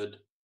sculpted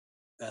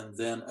and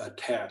then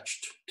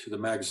attached to the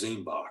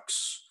magazine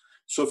box.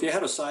 So if you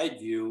had a side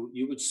view,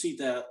 you would see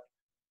that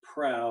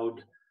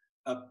proud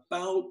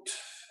about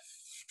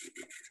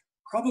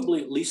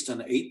probably at least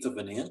 1/8 of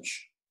an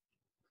inch.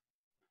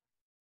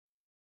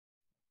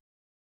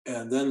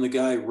 And then the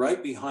guy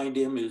right behind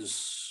him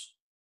is,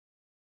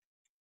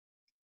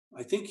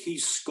 I think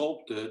he's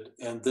sculpted,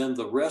 and then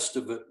the rest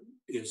of it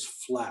is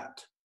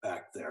flat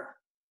back there.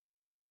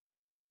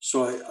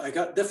 So I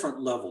got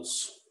different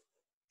levels,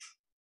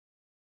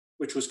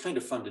 which was kind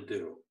of fun to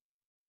do.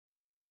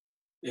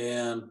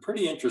 And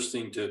pretty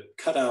interesting to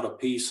cut out a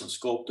piece and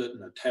sculpt it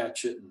and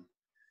attach it and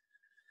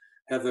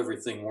have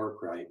everything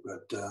work right.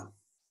 But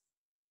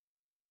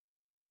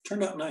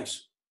turned out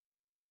nice.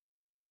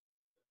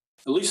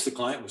 At least the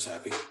client was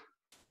happy.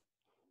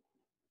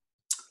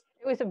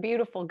 It was a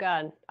beautiful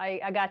gun.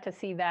 I got to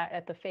see that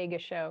at the FEGA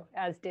show,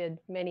 as did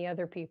many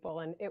other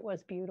people, and it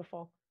was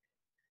beautiful.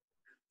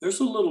 There's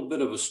a little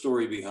bit of a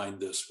story behind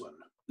this one.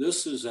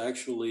 This is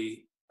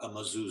actually a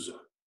mezuzah.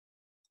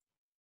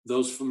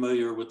 Those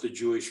familiar with the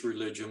Jewish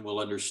religion will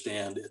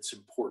understand its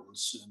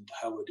importance and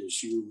how it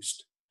is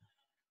used.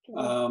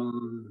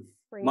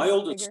 My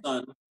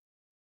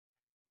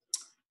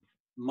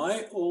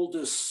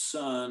oldest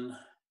son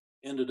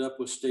ended up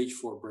with stage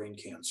 4 brain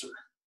cancer.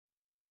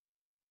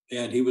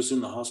 And he was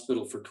in the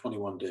hospital for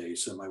 21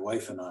 days. And my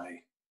wife and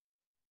I,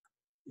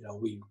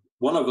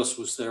 one of us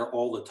was there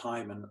all the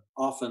time, and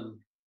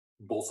often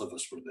both of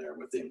us were there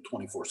with him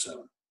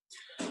 24/7.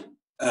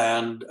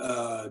 And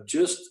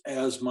just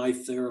as my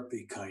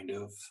therapy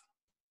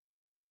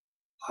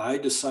I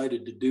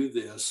decided to do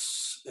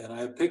this. And I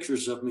have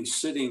pictures of me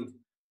sitting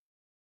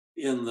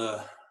in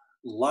the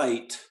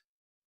light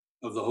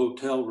of the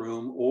hotel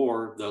room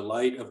or the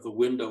light of the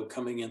window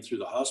coming in through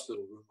the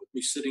hospital room, with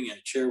me sitting in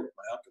a chair with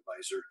my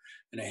optimizer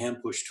and a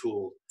hand push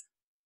tool,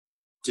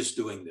 just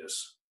doing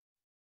this.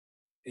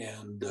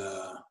 And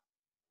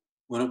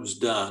when it was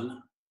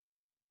done,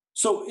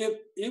 so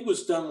it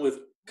was done with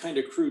kind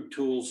of crude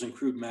tools and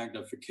crude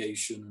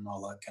magnification and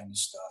all that kind of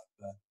stuff.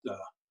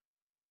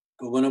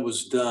 But when it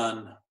was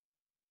done,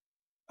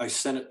 I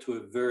sent it to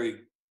a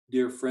very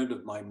dear friend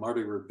of mine,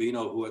 Marty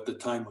Rubino, who at the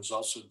time was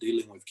also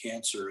dealing with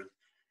cancer.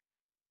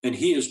 And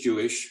he is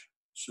Jewish.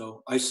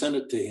 So I sent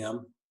it to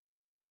him.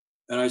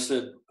 And I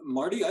said,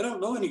 Marty, I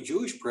don't know any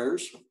Jewish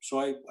prayers. So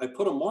I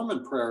put a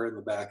Mormon prayer in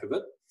the back of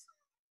it.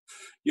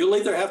 You'll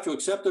either have to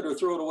accept it or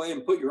throw it away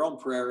and put your own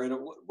prayer in it.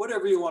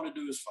 Whatever you want to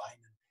do is fine.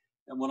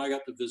 And when I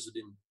got to visit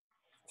him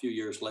a few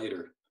years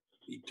later,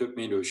 he took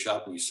me into his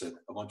shop and he said,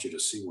 I want you to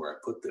see where I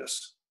put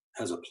this. It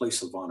has a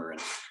place of honor in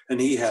it.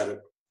 And he had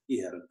it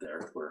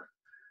there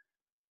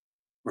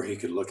where he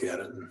could look at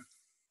it. And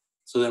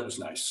so that was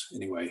nice.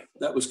 Anyway,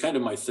 that was kind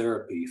of my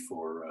therapy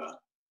for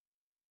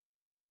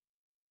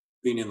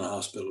being in the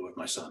hospital with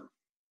my son,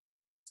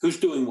 who's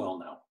doing well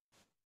now.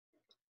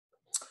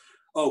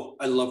 Oh,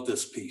 I love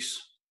this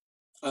piece.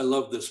 I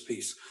love this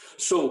piece.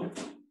 So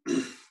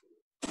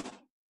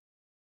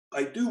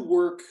I do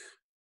work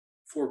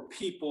for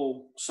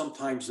people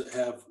sometimes that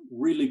have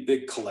really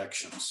big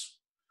collections.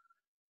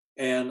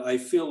 And I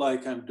feel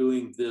like I'm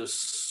doing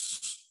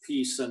this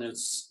piece and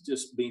it's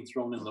just being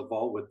thrown in the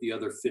vault with the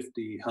other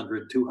 50,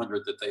 100,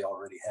 200 that they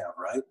already have,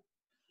 right?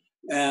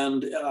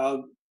 And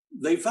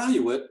they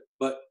value it,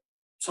 but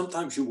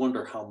sometimes you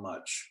wonder how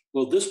much.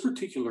 Well, this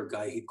particular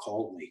guy, he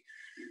called me,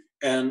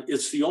 and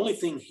it's the only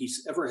thing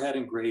he's ever had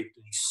engraved,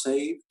 and he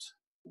saved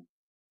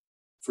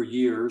for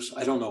years.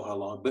 I don't know how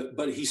long,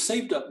 but he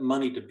saved up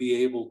money to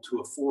be able to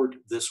afford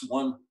this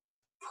one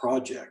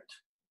project.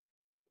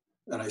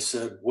 And I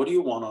said, what do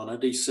you want on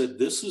it? He said,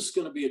 this is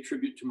going to be a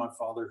tribute to my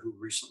father who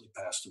recently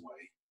passed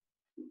away.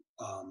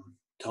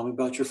 Tell me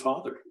about your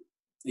father.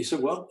 He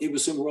said, well, he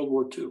was in World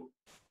War II.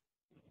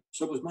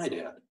 So was my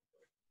dad.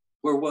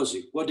 Where was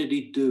he? What did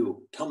he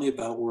do? Tell me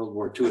about World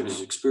War II and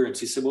his experience.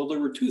 He said, well, there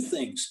were two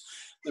things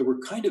that were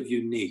kind of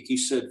unique. He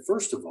said,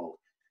 first of all,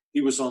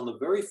 he was on the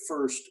very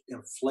first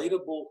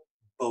inflatable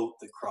boat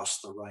that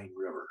crossed the Rhine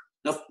River.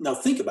 Now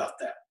think about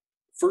that.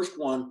 First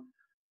one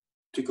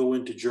to go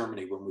into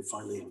Germany when we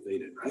finally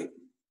invaded, right?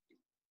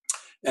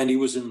 And he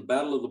was in the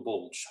Battle of the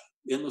Bulge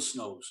in the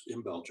snows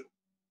in Belgium.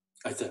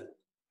 I thought,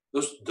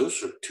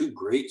 those are two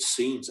great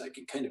scenes. I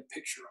can kind of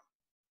picture them.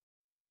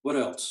 What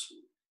else?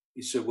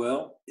 He said,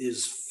 well,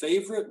 his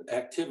favorite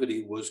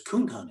activity was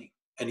coon hunting,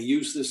 and he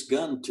used this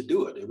gun to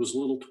do it. It was a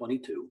little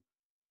 22.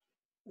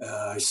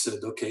 I said,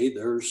 okay,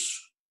 there's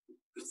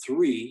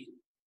 3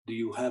 do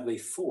you have a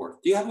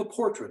fourth? Do you have a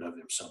portrait of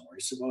him somewhere?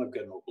 He said, well, I've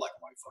got an old black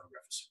and white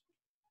photograph. I said,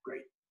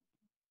 great.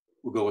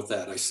 We'll go with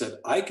that. I said,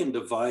 I can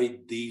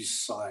divide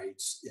these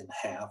sides in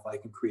half. I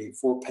can create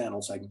 4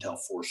 panels. I can tell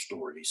 4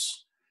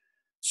 stories.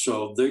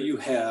 So there you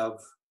have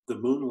the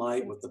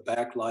moonlight with the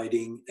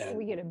backlighting. And can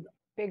we get a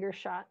bigger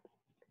shot?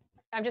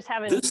 I'm just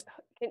having, this,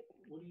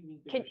 What do you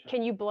mean?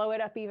 can you blow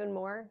it up even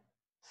more?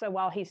 So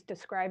while he's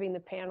describing the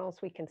panels,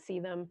 we can see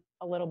them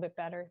a little bit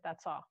better.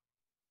 That's all.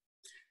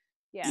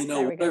 Yeah, you know,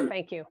 there we go.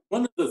 Thank you.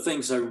 one of the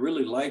things I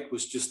really liked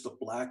was just the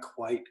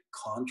black-white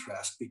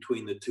contrast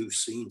between the 2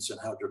 scenes and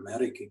how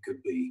dramatic it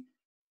could be.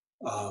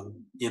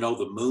 You know,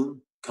 the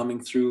moon coming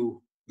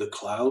through the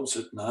clouds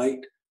at night,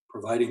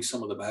 providing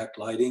some of the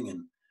backlighting,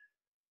 and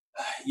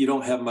you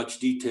don't have much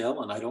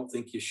detail, and I don't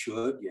think you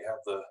should. You have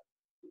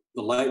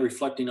the light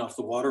reflecting off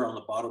the water on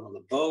the bottom of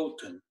the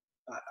boat, and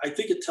I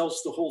think it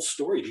tells the whole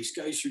story. These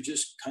guys are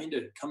just kind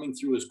of coming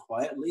through as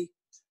quietly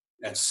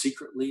and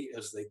secretly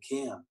as they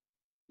can.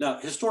 Now,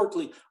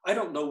 historically, I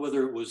don't know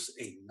whether it was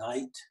a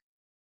night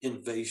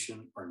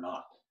invasion or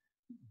not,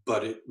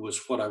 but it was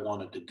what I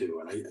wanted to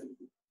do. And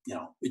you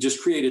know, it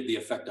just created the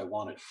effect I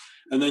wanted.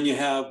 And then you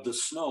have the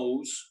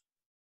snows.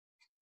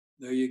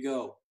 There you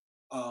go.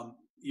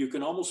 You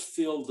can almost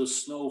feel the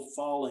snow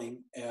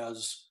falling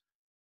as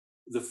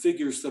the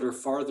figures that are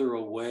farther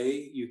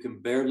away, you can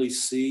barely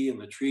see, and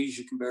the trees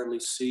you can barely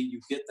see. You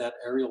get that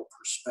aerial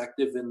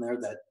perspective in there,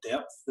 that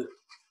depth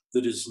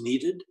that is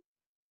needed.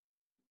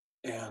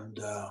 And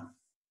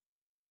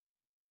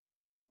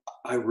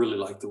I really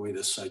like the way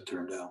this site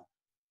turned out.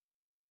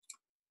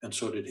 And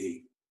so did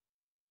he.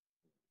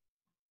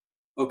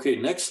 Okay,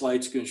 next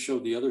slide's going to show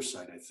the other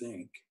side, I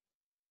think.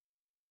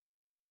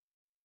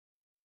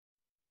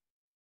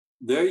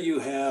 There you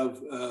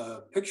have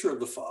a picture of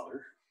the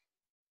father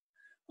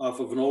off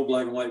of an old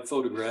black and white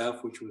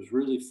photograph, which was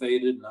really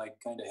faded, and I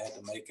kind of had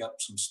to make up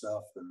some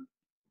stuff.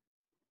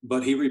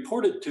 But he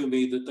reported to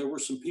me that there were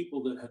some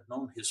people that had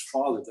known his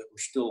father that were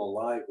still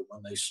alive, and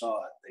when they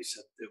saw it, they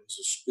said it was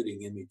a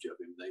spitting image of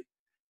him. They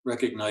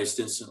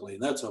recognized instantly,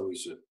 and that's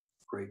always a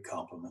great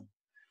compliment.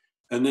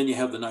 And then you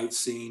have the night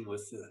scene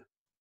with the,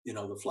 you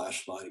know, the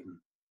flashlight, and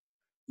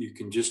you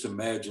can just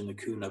imagine the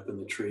coon up in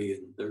the tree,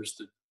 and there's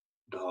the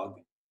dog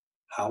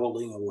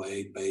howling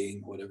away,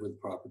 baying, whatever the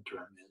proper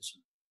term is.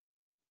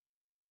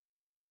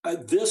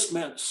 This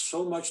meant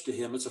so much to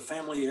him. It's a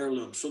family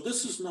heirloom. So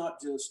this is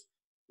not just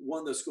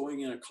one that's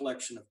going in a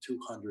collection of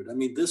 200. I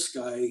mean, this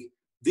guy,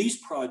 these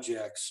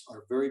projects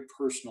are very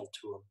personal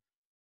to him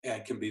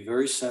and can be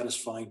very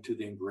satisfying to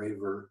the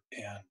engraver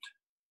and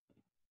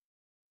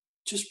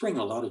just bring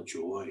a lot of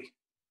joy.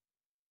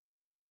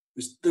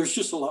 There's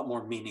just a lot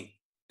more meaning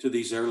to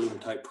these heirloom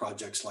type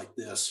projects like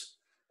this.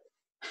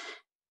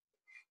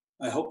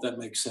 I hope that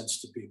makes sense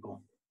to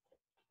people.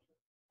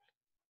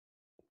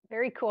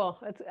 Very cool.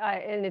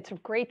 And it's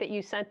great that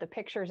you sent the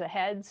pictures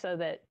ahead so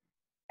that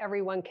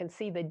everyone can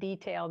see the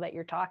detail that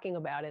you're talking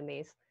about in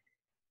these.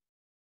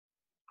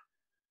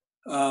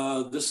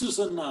 This is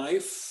a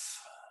knife.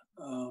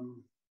 I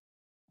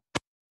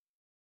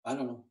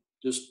don't know,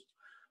 just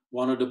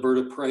wanted a bird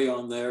of prey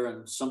on there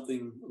and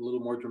something a little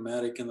more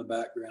dramatic in the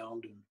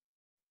background. And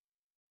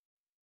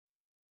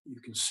you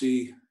can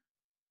see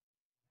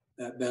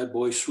that bad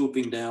boy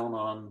swooping down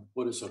on,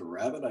 what is it, a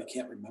rabbit? I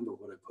can't remember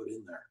what I put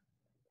in there.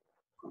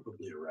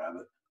 Probably a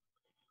rabbit.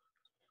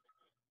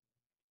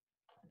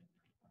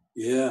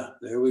 Yeah,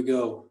 there we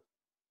go.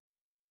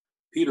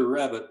 Peter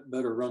Rabbit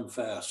better run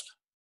fast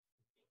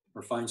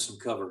or find some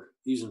cover.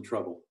 He's in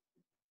trouble.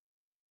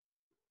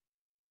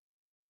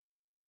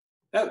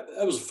 That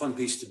was a fun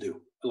piece to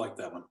do. I like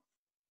that one.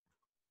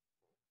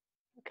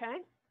 Okay.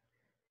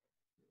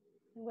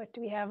 What do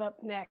we have up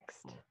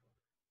next?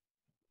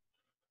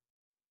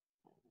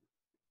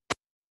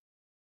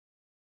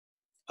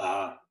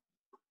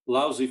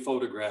 Lousy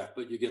photograph,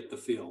 but you get the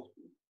feel.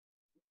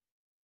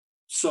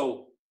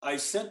 So I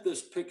sent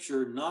this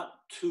picture not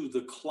to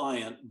the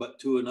client, but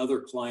to another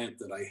client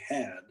that I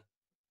had.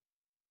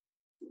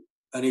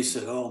 And he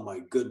said, oh my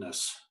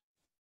goodness,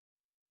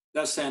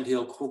 that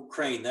sandhill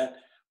crane,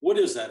 what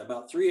is that,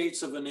 about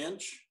 3/8 of an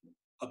inch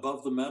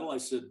above the metal? I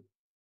said,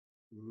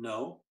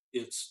 no,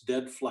 it's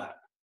dead flat.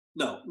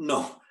 No,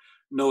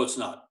 it's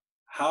not.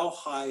 How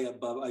high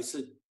above? I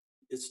said,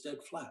 it's dead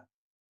flat.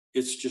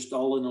 It's just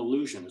all an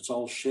illusion. It's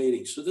all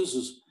shading. So this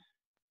is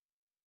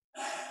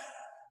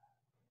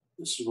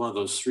one of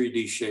those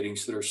 3D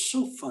shadings that are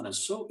so fun and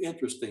so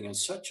interesting and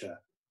such a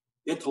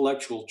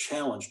intellectual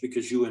challenge,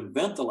 because you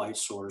invent the light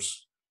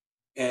source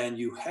and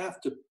you have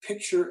to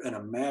picture and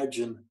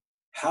imagine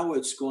how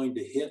it's going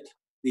to hit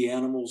the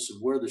animals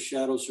and where the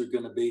shadows are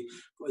going to be.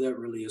 Boy, that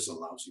really is a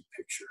lousy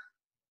picture.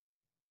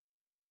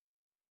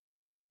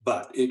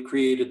 But it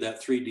created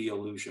that 3D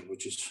illusion,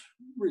 which is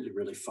really,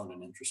 really fun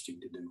and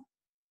interesting to do.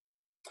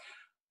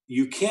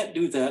 You can't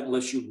do that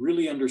unless you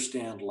really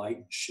understand light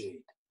and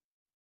shade,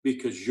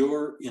 because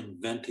you're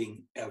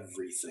inventing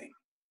everything.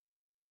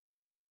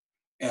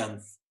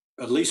 And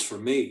at least for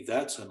me,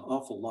 that's an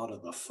awful lot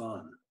of the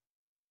fun.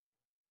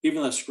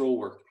 Even that scroll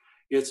work,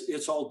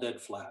 it's all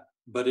dead flat.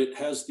 but it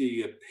has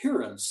the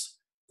appearance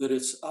that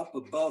it's up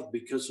above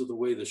because of the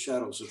way the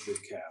shadows have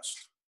been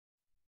cast.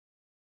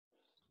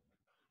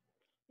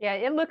 Yeah,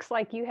 it looks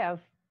like you have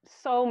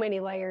so many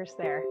layers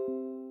there.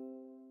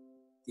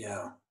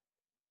 Yeah.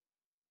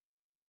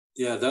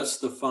 Yeah, that's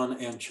the fun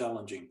and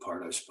challenging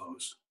part, I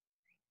suppose.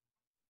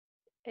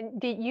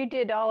 And you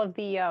did all of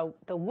the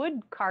wood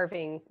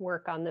carving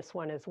work on this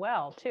one as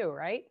well, too,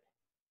 right?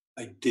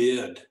 I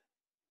did.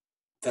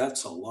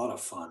 That's a lot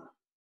of fun.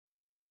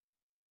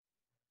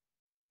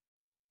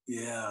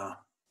 Yeah.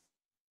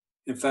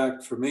 In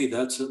fact, for me,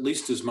 that's at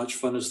least as much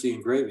fun as the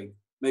engraving,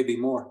 maybe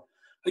more.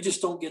 I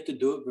just don't get to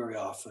do it very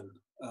often.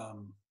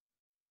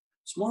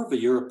 It's more of a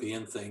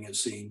European thing, it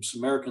seems.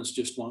 Americans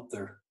just want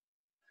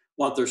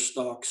their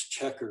stocks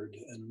checkered,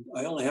 and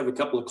I only have a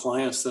couple of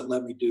clients that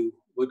let me do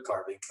wood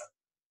carving.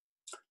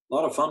 But a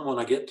lot of fun when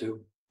I get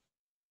to.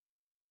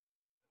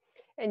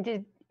 And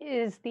do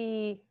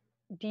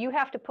you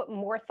have to put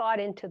more thought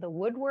into the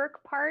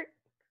woodwork part,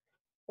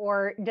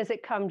 or does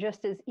it come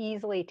just as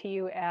easily to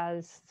you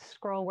as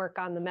scroll work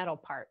on the metal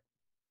part?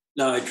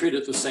 No, I treat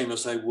it the same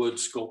as I would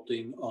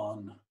sculpting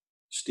on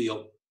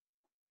steel,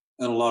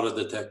 and a lot of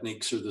the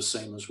techniques are the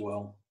same as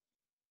well.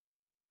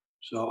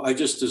 So I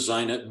just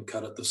design it and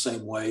cut it the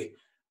same way.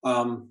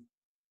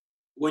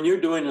 When you're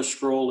doing a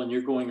scroll and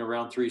you're going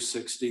around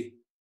 360,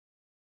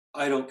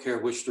 I don't care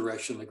which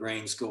direction the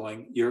grain's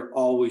going. You're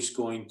always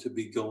going to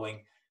be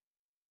going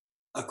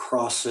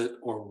across it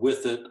or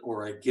with it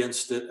or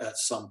against it at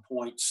some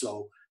point.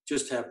 So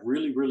just have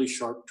really, really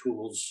sharp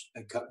tools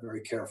and cut very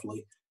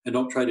carefully, and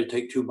don't try to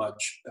take too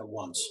much at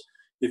once.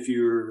 If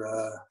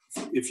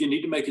you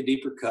need to make a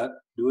deeper cut,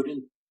 do it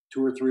in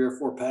 2 or 3 or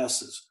 4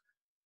 passes.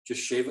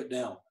 Just shave it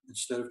down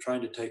instead of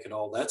trying to take it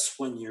all. That's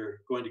when you're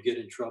going to get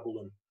in trouble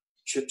and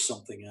chip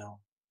something out.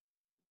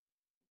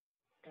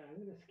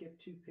 I'm going to skip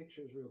 2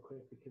 pictures real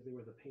quick because they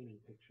were the painting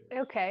pictures.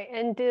 Okay,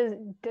 and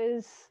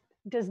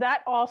does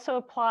that also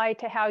apply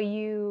to how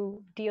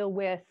you deal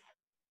with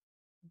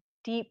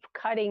deep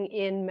cutting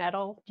in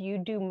metal? Do you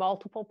do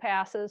multiple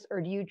passes,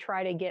 or do you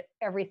try to get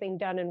everything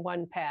done in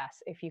one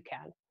pass if you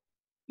can?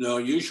 No,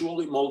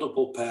 usually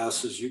multiple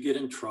passes. You get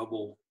in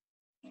trouble.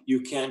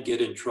 You can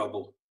get in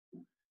trouble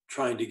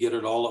trying to get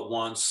it all at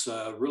once.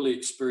 Really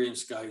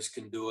experienced guys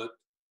can do it,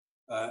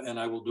 and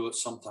I will do it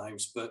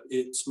sometimes, but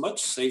it's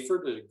much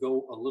safer to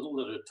go a little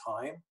at a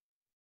time.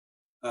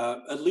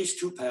 At least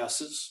 2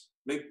 passes,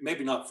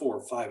 maybe not 4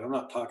 or 5. I'm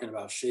not talking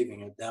about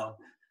shaving it down,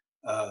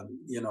 a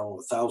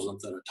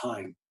 1,000th at a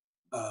time.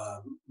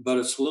 But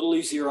it's a little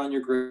easier on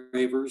your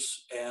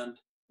gravers. And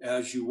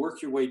as you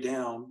work your way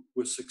down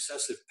with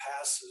successive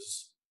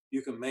passes,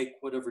 you can make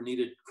whatever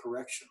needed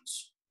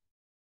corrections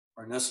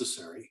are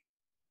necessary.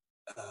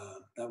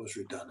 That was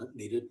redundant,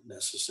 needed,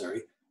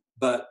 necessary.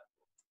 But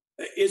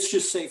it's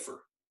just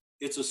safer.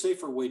 It's a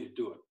safer way to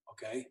do it,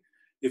 okay?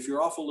 If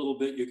you're off a little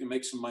bit, you can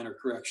make some minor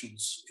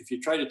corrections. If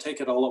you try to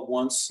take it all at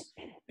once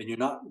and you're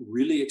not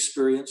really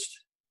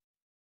experienced,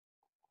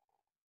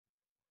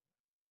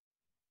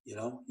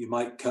 you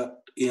might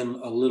cut in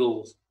a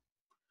little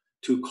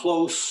too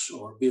close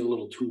or be a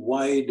little too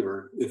wide,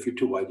 or if you're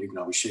too wide, you can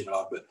always shave it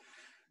off.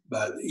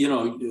 But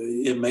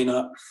it may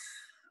not,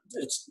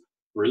 it's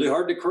really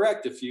hard to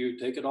correct if you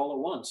take it all at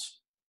once.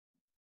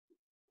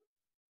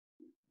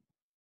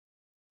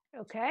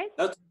 Okay.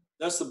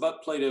 That's the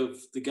butt plate of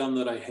the gun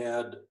that I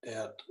had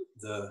at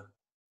the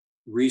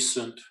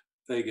recent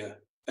FEGA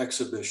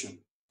exhibition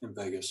in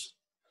Vegas.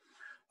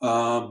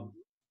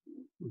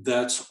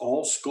 That's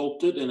all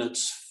sculpted, and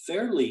it's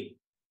fairly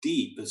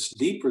deep. It's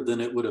deeper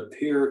than it would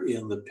appear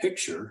in the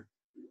picture.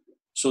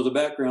 So the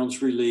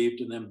background's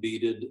relieved and then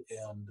beaded,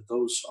 and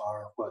those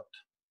are what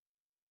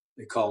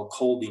they call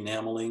cold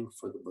enameling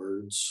for the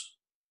birds.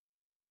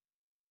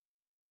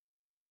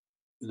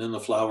 And then the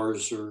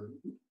flowers are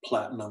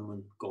platinum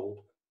and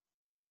gold.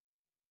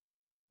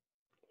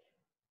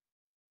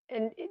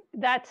 And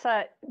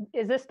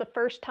is this the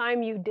first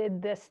time you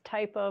did this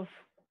type of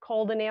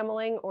cold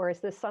enameling, or is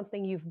this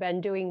something you've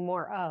been doing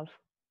more of?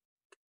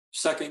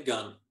 Second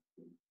gun.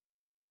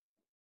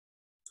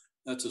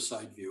 That's a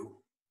side view.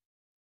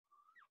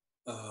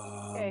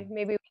 Okay,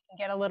 maybe we can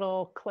get a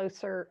little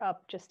closer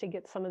up just to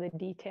get some of the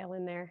detail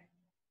in there.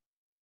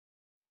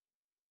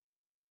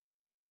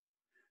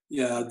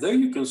 Yeah, there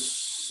you can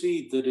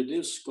see that it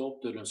is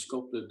sculpted and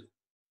sculpted.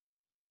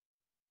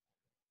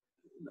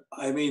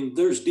 I mean,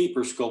 there's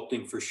deeper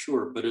sculpting for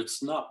sure, but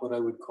it's not what I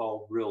would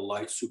call real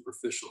light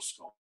superficial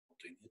sculpting.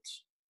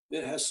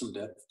 It has some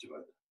depth to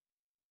it.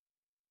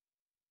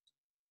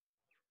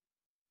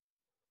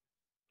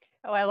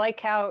 Oh, I like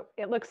how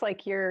it looks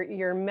like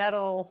your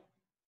metal,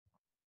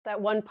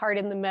 that one part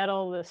in the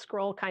metal, the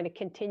scroll kind of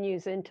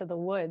continues into the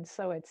wood,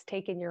 so it's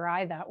taking your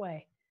eye that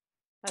way.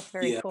 That's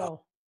very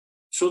cool.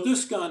 So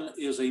this gun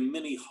is a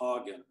mini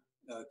Hagen.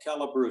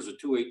 Caliber is a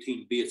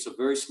 218B. It's a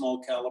very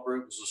small caliber.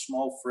 It was a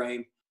small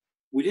frame.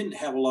 We didn't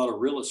have a lot of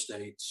real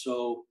estate,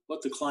 so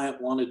what the client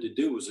wanted to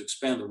do was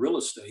expand the real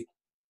estate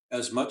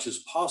as much as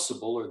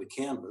possible, or the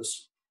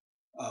canvas.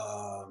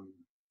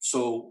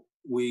 So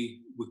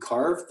we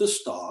carved the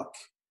stock,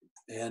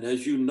 And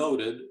as you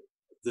noted,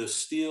 the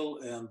steel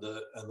and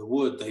the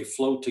wood, they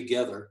flow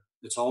together.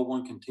 It's all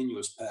one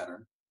continuous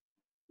pattern,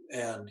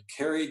 and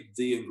carried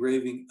the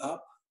engraving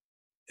up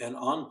and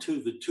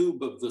onto the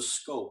tube of the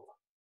scope.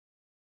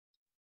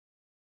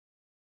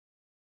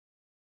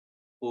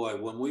 Boy,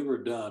 when we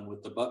were done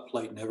with the butt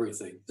plate and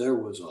everything, there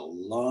was a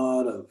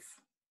lot of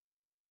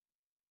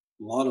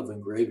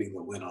engraving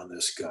that went on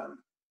this gun.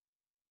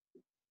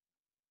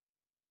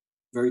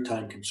 Very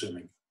time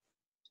consuming.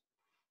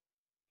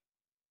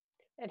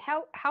 And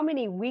how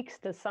many weeks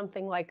does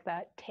something like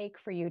that take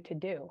for you to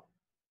do?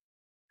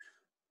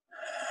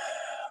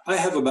 I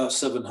have about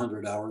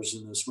 700 hours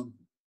in this one,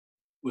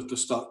 with the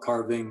stock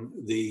carving,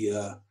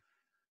 the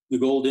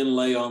gold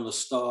inlay on the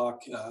stock,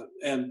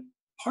 and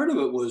part of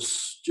it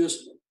was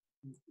just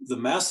the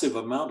massive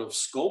amount of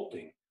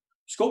sculpting.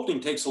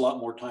 Sculpting takes a lot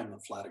more time than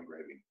flat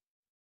engraving.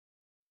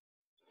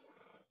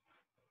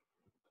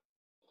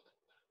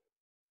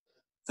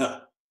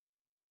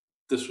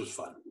 This was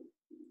fun.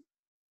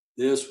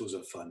 This was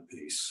a fun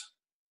piece.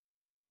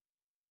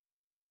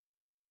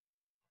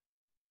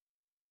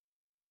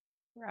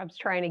 Rob's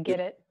trying to get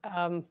it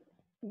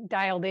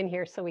dialed in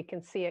here so we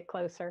can see it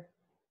closer.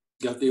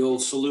 Got the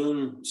old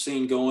saloon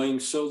scene going.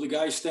 So the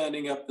guy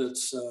standing up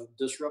that's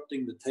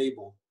disrupting the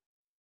table,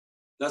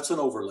 that's an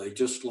overlay,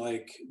 just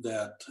like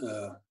that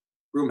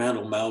broom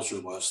handle Mauser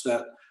was.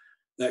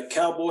 That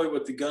cowboy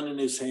with the gun in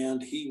his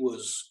hand, he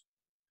was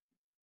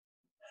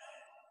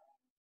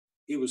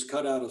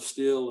cut out of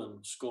steel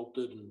and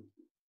sculpted and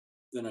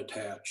then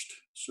attached.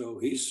 So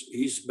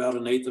he's about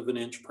 1/8 of an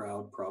inch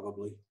proud,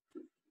 probably.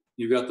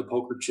 You've got the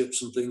poker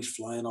chips and things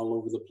flying all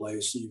over the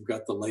place, and you've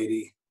got the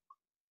lady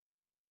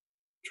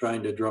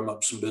trying to drum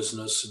up some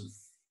business, and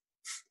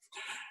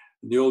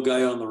the old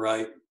guy on the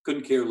right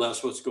couldn't care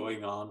less what's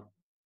going on.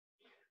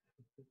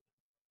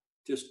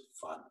 Just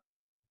fun.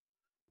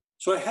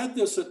 So I had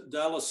this at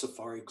Dallas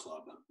Safari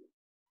Club,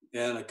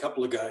 and a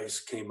couple of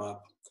guys came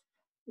up,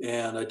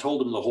 and I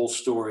told them the whole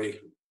story.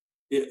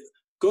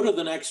 Go to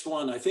the next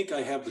one. I think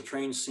I have the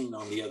train scene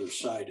on the other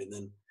side, and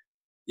then,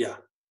 yeah.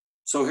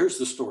 So here's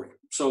the story.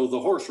 So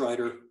the horse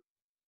rider,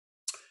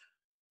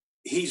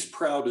 he's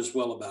proud as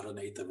well, about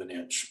 1/8 of an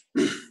inch.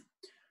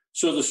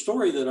 So the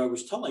story that I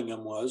was telling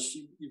him was,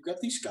 you've got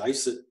these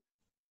guys that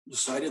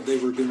decided they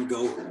were going to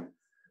go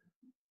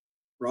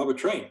rob a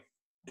train,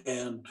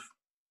 and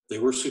they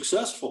were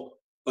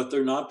successful, but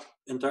they're not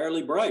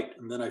entirely bright.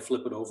 And then I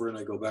flip it over and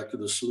I go back to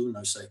the saloon and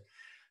I say,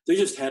 they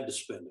just had to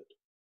spend it.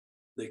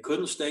 They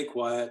couldn't stay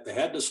quiet. They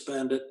had to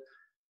spend it.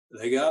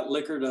 They got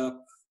liquored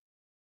up.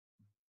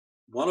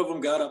 One of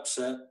them got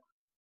upset,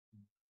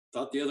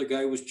 thought the other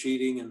guy was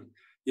cheating, and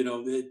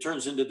it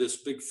turns into this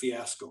big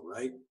fiasco,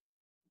 right?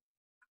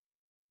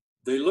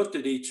 They looked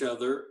at each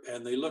other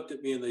and they looked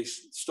at me and they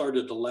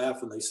started to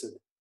laugh and they said,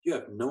 you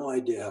have no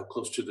idea how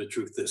close to the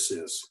truth this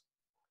is.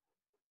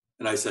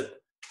 And I said,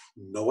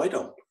 no, I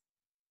don't.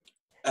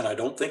 And I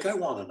don't think I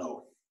want to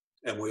know.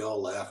 And we all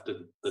laughed,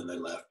 and then they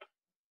left.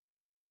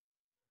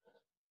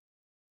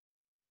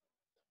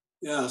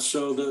 Yeah,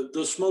 so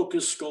the smoke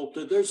is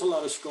sculpted. There's a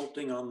lot of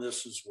sculpting on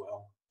this as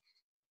well.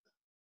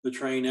 The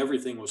train,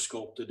 everything was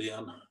sculpted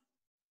in,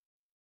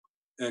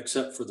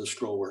 except for the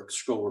scrollwork.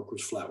 Scrollwork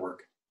was flat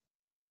work,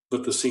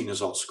 but the scene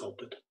is all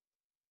sculpted.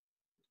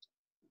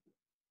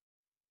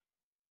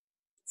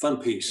 Fun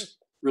piece.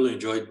 Really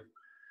enjoyed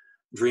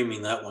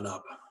dreaming that one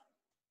up.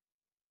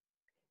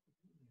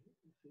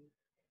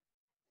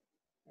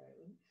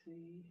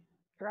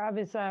 Rob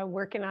is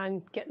working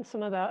on getting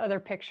some of the other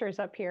pictures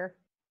up here.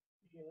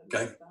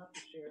 Okay. Stop the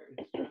share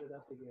and start it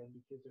up again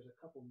because there's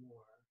a couple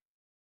more.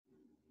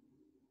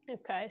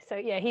 Okay, so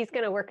yeah, he's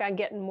going to work on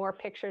getting more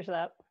pictures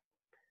up.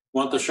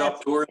 Want the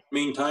shop tour in the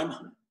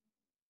meantime?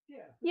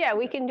 Yeah,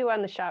 we can do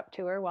on the shop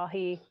tour while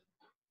he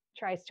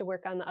tries to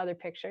work on the other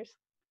pictures.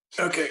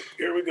 Okay,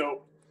 here we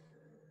go.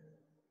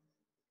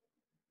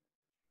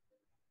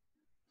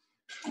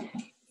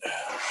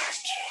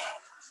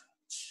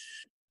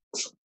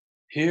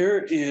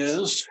 Here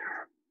is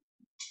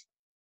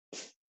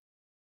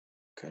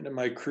kind of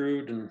my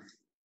crude and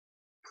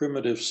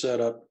primitive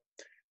setup.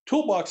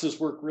 Toolboxes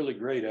work really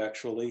great,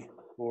 actually,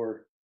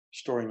 for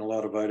storing a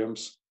lot of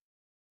items.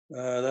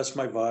 That's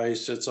my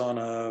vise. It's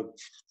on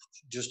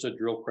just a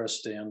drill press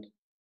stand.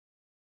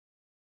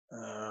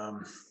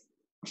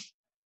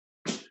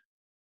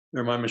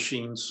 They're my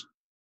machines.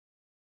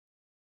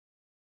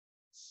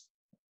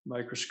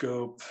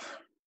 Microscope.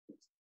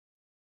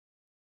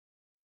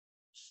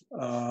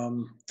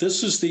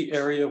 This is the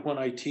area when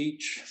I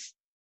teach.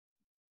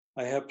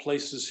 I have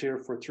places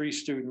here for 3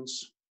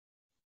 students.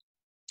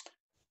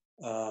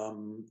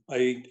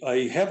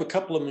 I have a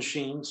couple of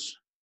machines.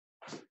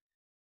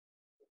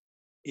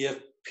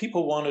 If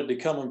people wanted to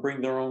come and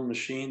bring their own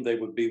machine, they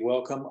would be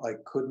welcome. I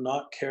could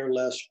not care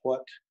less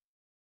what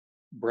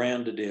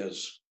brand it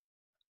is.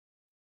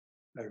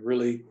 I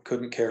really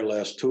couldn't care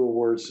less. Tool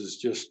Awards is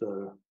just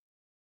a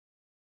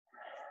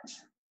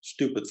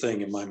stupid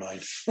thing in my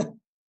mind.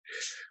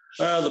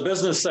 The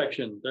business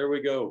section, there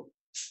we go.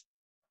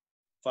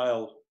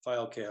 File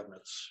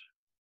cabinets.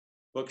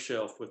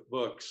 bookshelf with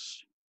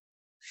books.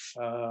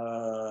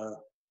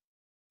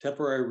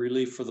 Temporary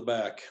relief for the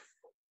back.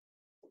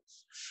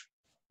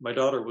 My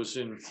daughter was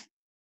in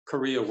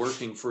Korea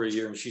working for a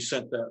year, and she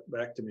sent that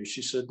back to me.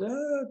 She said,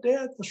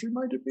 Dad, this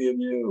reminded me of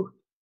you.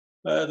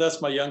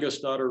 That's my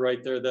youngest daughter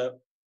right there.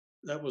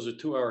 That was a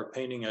 2-hour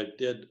painting I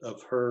did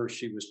of her.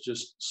 She was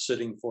just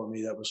sitting for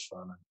me. That was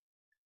fun.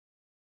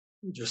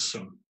 Just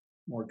some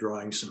more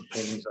drawings and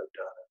paintings I've done.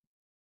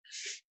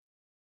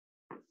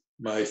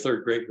 My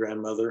third great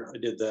grandmother, I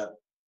did that,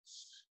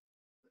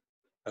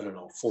 I don't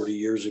know, 40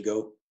 years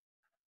ago.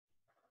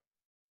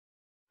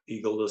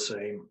 Eagle the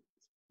same.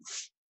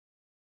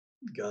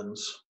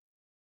 Guns.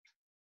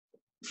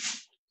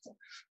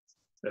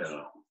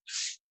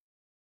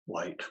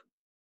 Light.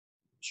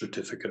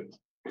 Certificate.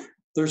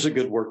 There's a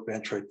good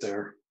workbench right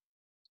there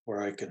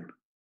where I can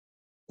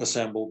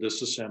assemble,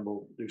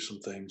 disassemble, do some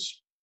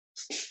things.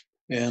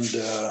 And,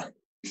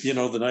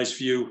 the nice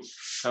view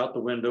out the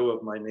window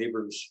of my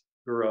neighbor's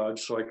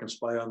garage, so I can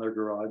spy on their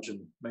garage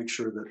and make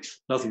sure that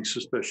nothing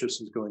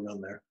suspicious is going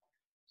on there.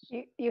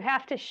 You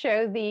have to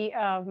show the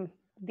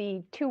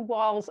 2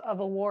 walls of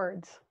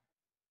awards,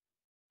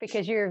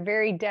 because you're a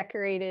very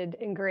decorated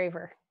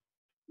engraver.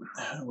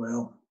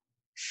 Well,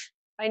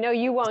 I know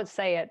you won't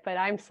say it, but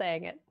I'm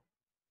saying it.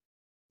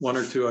 1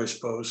 or 2, I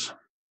suppose.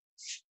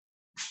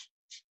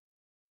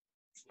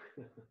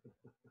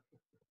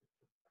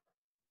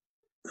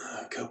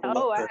 A couple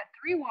Oh, up I there. have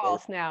 3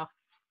 walls now.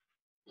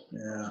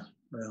 Yeah,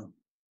 well,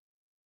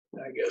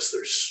 I guess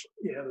there's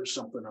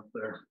something up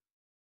there.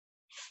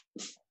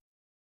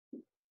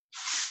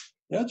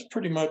 That's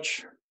pretty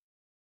much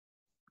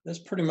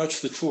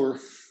the tour.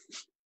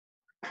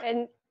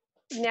 And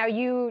now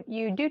you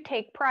do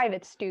take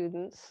private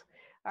students.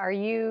 Are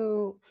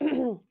you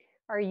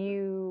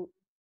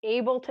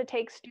able to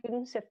take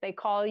students if they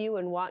call you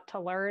and want to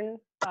learn,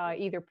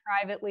 either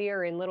privately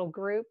or in little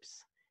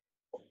groups?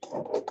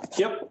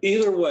 Yep,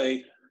 either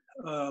way.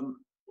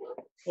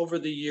 Over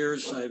the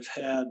years, I've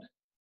had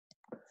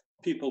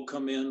people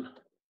come in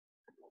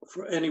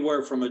for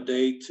anywhere from a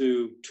day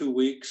to 2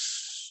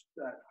 weeks,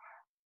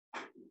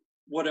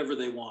 whatever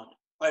they want.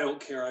 I don't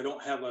care. I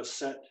don't have a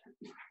set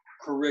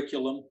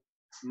curriculum.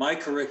 My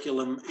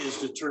curriculum is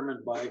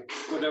determined by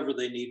whatever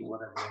they need and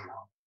whatever they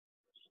want.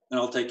 And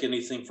I'll take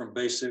anything from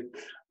basic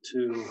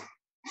to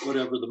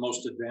whatever the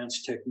most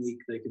advanced technique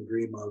they can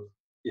dream of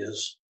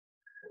is.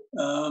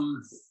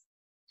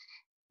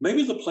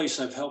 Maybe the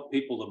place I've helped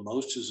people the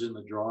most is in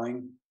the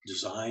drawing,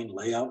 design,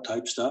 layout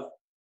type stuff.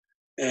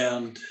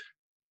 And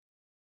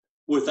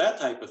with that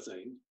type of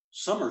thing,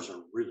 summers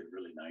are really,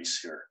 really nice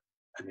here.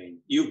 I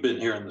mean, you've been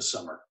here in the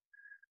summer.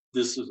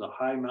 This is a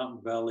high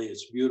mountain valley.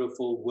 It's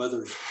beautiful.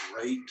 Weather's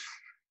great.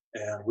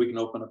 And we can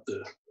open up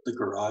the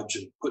garage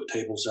and put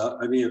tables out.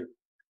 I mean,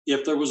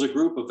 if there was a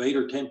group of 8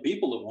 or 10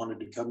 people that wanted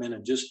to come in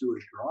and just do a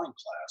drawing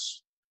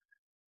class,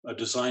 a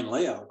design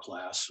layout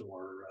class,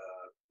 or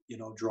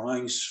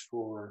drawings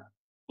for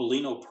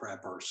Bellino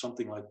prep or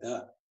something like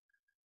that,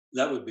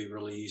 that would be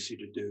really easy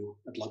to do.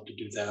 I'd love to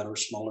do that, or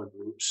smaller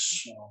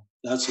groups.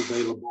 That's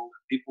available.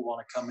 If people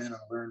want to come in and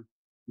learn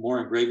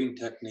more engraving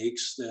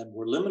techniques, then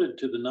we're limited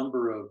to the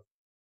number of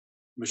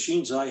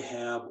machines I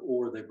have,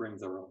 or they bring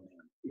their own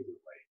in, either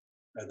way.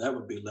 And that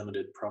would be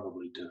limited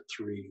probably to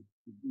 3,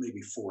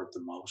 maybe 4 at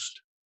the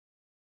most.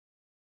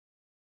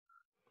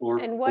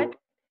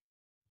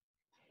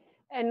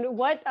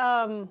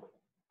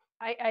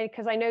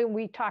 Because I know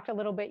we talked a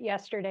little bit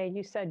yesterday,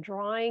 you said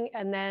drawing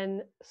and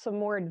then some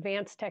more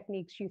advanced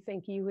techniques you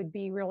think you would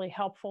be really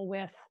helpful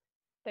with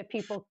that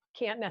people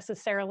can't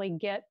necessarily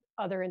get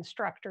other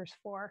instructors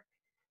for,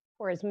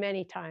 or as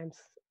many times.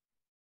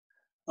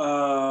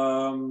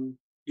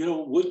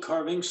 Wood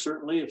carving,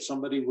 certainly, if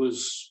somebody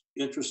was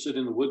interested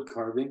in the wood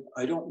carving.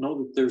 I don't know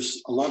that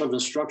there's a lot of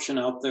instruction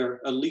out there,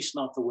 at least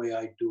not the way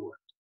I do it.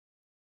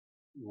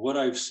 What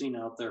I've seen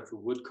out there for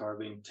wood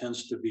carving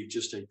tends to be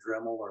just a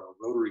Dremel or a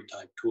rotary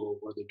type tool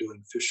where they're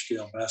doing fish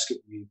scale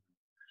basket weave,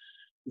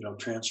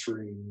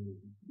 transferring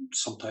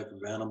some type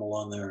of animal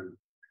on there.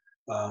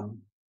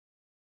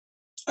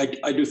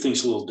 I do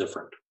things a little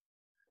different.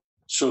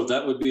 So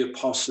that would be a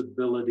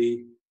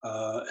possibility.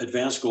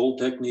 Advanced gold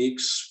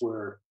techniques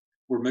where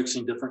we're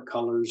mixing different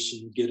colors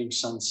and getting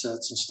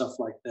sunsets and stuff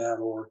like that.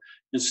 Or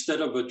instead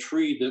of a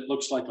tree that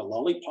looks like a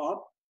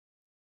lollipop,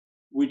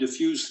 we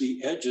diffuse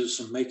the edges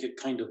and make it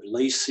kind of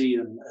lacy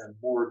and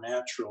more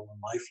natural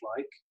and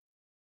lifelike.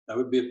 That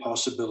would be a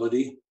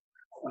possibility.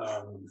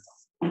 I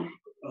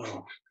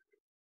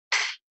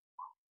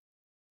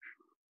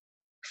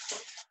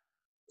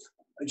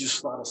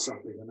just thought of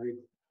something, and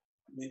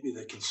maybe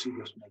they can see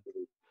this.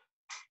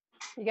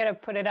 You got to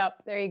put it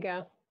up. There you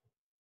go.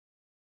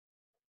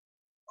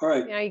 All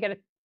right. Now you got to.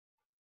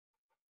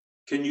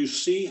 Can you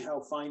see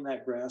how fine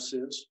that grass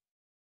is?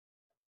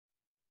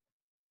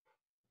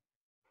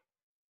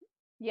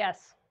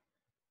 Yes.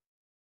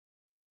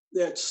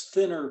 That's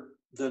thinner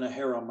than a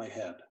hair on my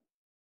head.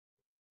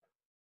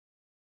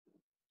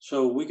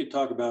 So we could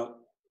talk about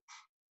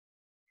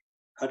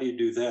how do you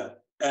do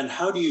that? And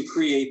how do you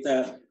create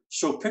that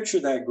So picture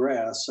that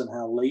grass and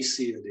how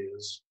lacy it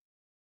is.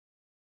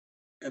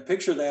 And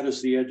picture that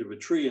as the edge of a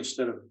tree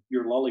instead of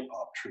your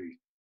lollipop tree.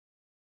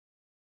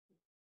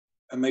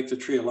 And make the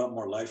tree a lot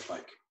more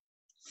lifelike.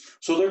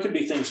 So there could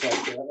be things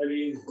like that. I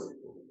mean,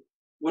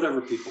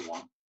 whatever people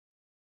want.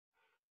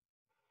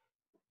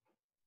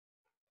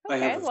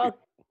 Okay,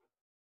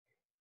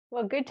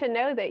 well, good to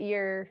know that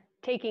you're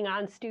taking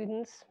on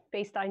students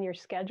based on your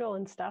schedule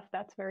and stuff.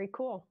 That's very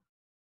cool.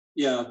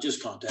 Yeah,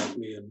 just contact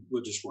me and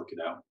we'll just work it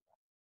out.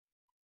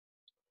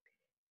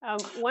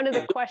 One of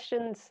the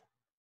questions.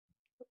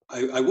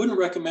 I wouldn't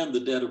recommend the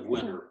dead of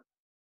winter.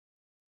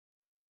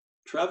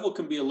 Travel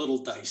can be a little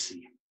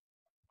dicey.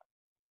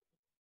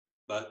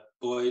 But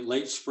boy,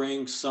 late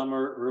spring,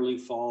 summer, early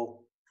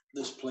fall,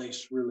 this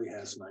place really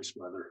has nice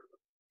weather.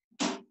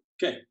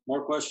 Okay,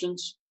 more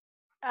questions?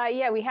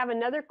 Yeah, we have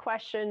another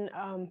question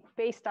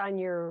based on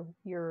your,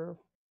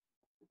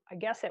 I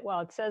guess it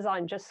says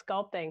on just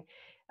sculpting.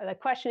 The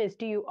question is,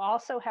 do you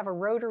also have a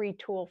rotary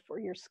tool for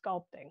your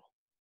sculpting?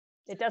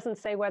 It doesn't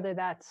say whether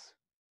that's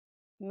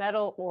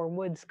metal or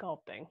wood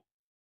sculpting.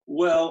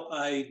 Well,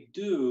 I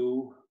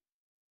do,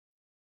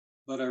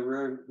 but I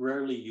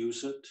rarely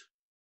use it.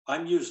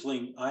 I'm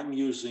using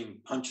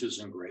punches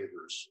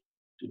engravers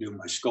to do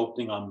my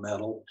sculpting on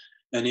metal.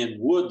 And in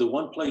wood, the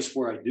one place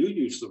where I do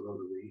use the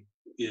rotary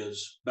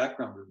is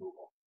background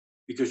removal,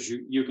 because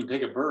you can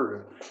take a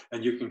burr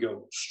and you can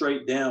go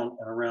straight down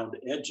and around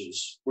the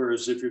edges.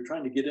 Whereas if you're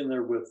trying to get in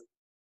there with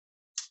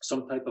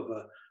some type of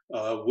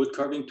a wood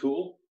carving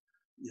tool,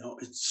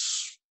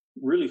 it's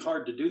really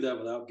hard to do that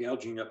without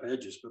gouging up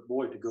edges. But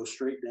boy, to go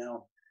straight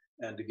down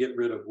and to get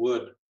rid of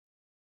wood,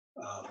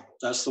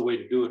 that's the way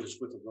to do it, is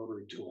with a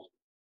rotary tool.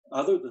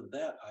 Other than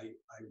that, I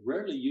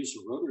rarely use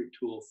a rotary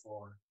tool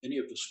for any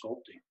of the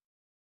sculpting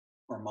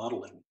or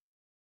modeling.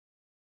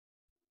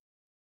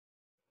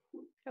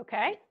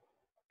 Okay.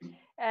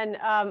 And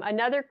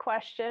another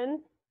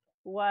question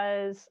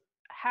was,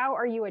 how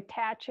are you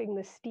attaching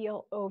the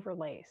steel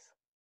overlays?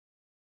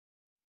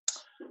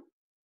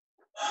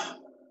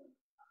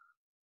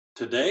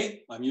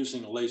 Today, I'm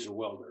using a laser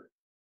welder.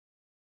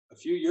 A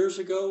few years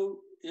ago,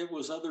 it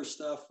was other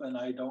stuff, and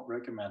I don't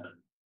recommend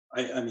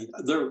it. I mean,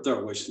 there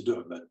are ways to do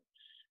it, but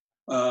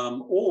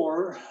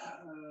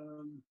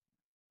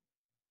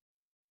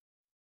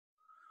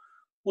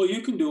well,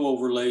 you can do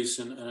overlays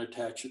and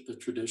attach it the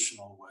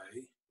traditional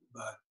way,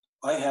 but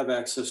I have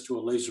access to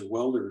a laser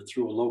welder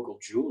through a local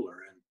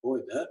jeweler, and boy,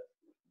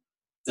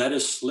 that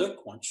is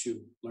slick once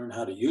you learn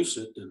how to use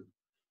it, and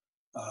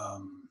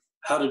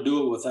how to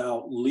do it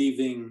without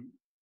leaving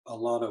a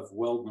lot of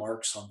weld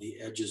marks on the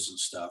edges and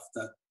stuff.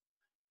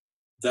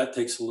 That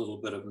takes a little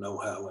bit of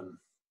know-how and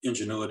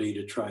ingenuity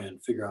to try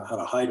and figure out how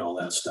to hide all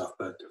that stuff,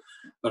 but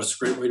it's a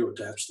great way to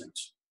attach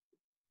things.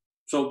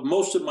 So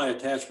most of my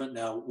attachment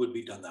now would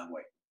be done that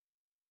way.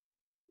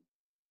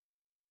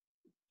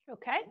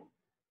 Okay.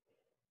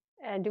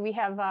 And do we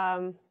have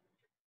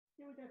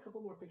Yeah, we got a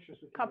couple more pictures.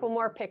 couple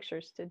more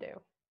pictures to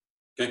do?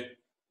 Okay.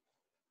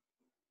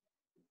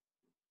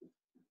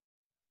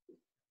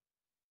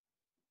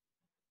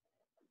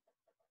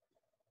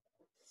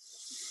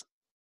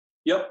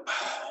 Yep.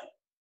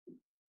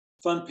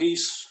 Fun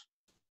piece.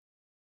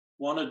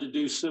 Wanted to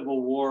do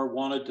Civil War,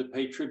 wanted to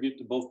pay tribute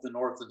to both the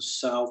North and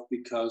South,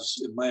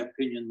 because in my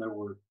opinion, there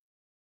were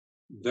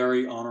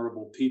very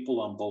honorable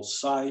people on both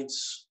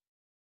sides.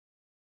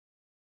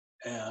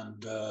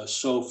 And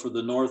so for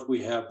the North,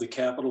 we have the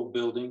Capitol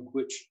building,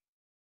 which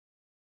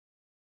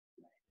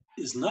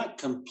is not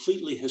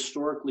completely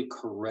historically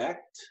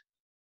correct,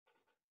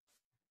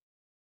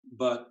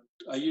 but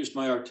I used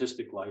my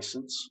artistic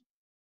license.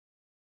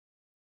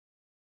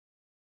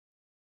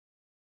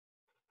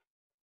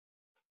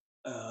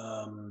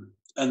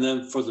 And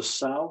then for the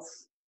South,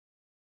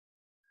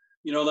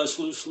 that's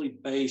loosely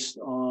based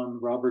on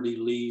Robert E.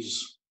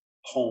 Lee's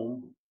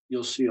home.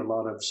 You'll see a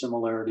lot of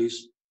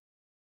similarities.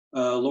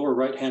 Lower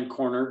right-hand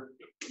corner,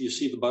 you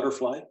see the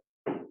butterfly?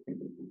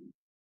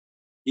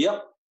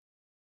 Yep,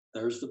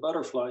 there's the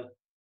butterfly.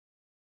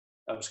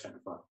 That was kind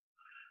of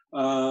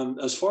fun.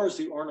 As far as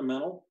the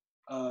ornamental,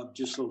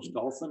 just those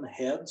dolphin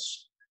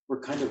heads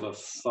were kind of a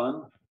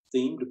fun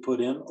theme to put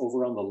in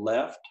over on the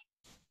left.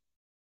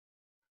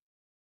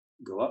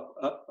 Go up,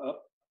 up,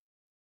 up.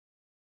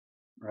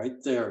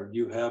 Right there,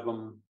 you have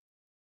them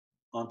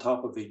on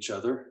top of each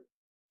other.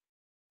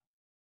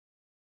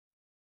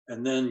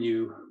 And then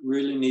you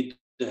really need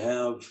to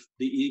have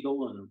the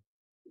eagle and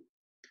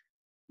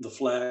the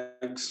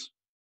flags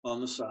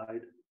on the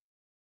side.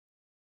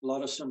 A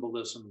lot of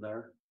symbolism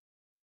there.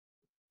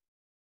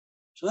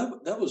 So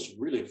that was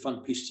really a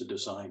fun piece to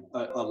design.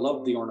 I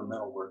love the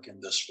ornamental work in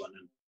this one,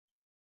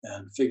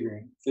 and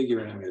figuring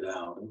it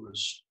out. It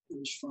was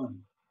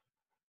fun.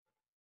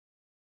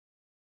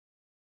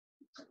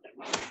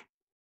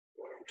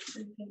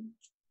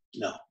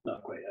 No,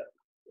 not quite yet.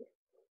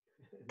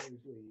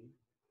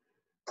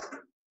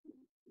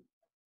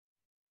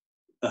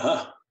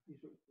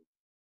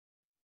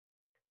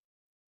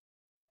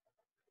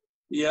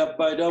 Yeah,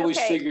 but I'd always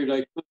figured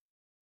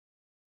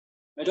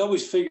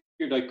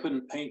figured I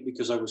couldn't paint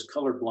because I was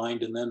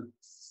colorblind, and then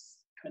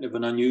kind of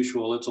an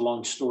unusual, it's a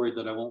long story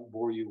that I won't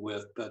bore you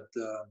with, but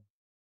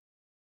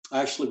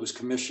I actually was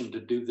commissioned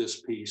to do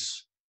this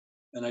piece,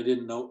 and I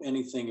didn't know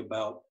anything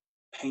about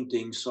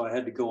painting, so I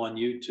had to go on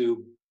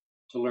YouTube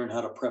to learn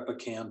how to prep a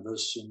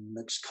canvas and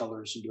mix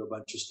colors and do a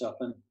bunch of stuff.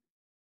 And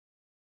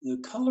the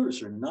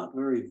colors are not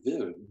very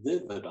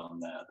vivid on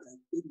that. It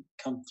didn't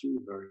come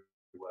through very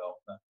well.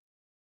 But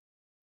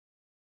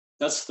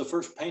that's the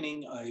first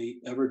painting I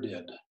ever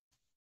did.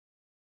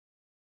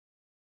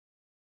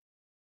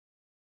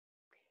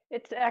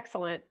 It's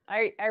excellent.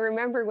 I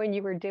remember when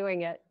you were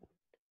doing it,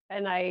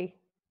 and I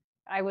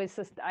was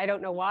just, I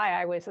don't know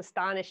why I was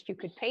astonished you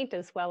could paint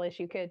as well as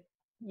you could,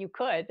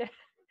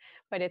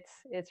 but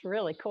it's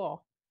really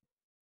cool.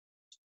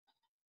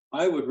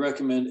 I would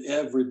recommend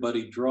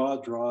everybody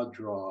draw.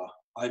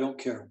 I don't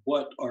care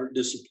what art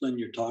discipline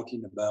you're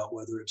talking about,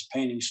 whether it's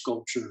painting,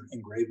 sculpture,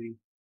 engraving.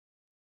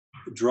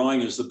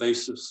 Drawing is the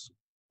basis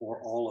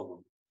for all of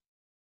them.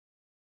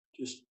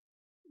 Just,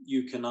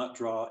 you cannot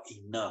draw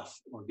enough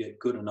or get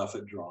good enough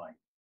at drawing.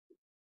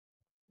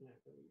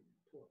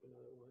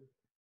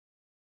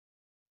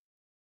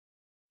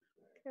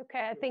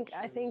 Okay, I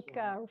think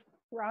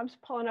Rob's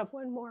pulling up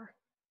one more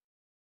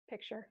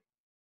picture.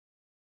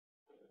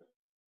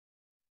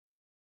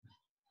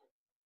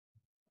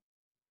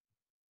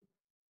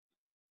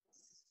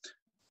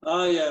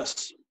 Ah,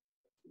 yes.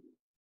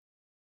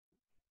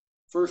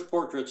 First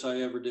portraits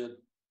I ever did.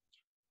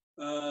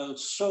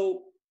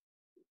 So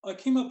I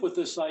came up with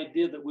this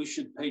idea that we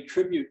should pay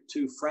tribute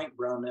to Frank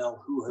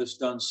Brownell, who has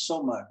done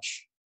so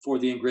much for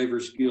the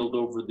Engravers Guild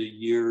over the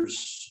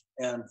years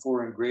and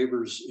for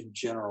engravers in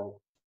general.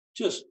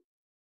 Just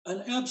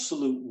an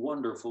absolute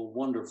wonderful,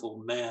 wonderful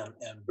man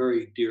and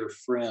very dear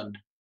friend.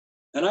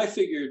 And I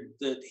figured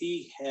that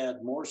he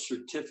had more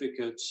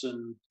certificates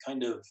and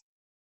kind of,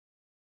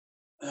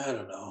 I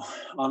don't know,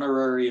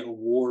 honorary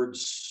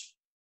awards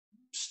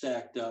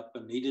stacked up,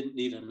 and he didn't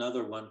need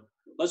another one.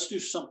 Let's do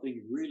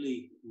something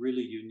really,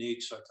 really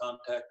unique. So I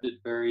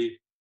contacted Barry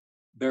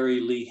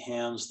Lee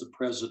Hands, the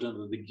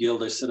president of the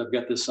guild. I said, I've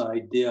got this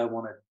idea. I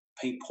want to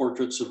paint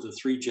portraits of the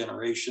 3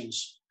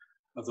 generations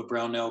of the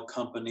Brownell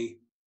Company.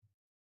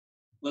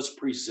 Let's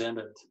present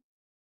it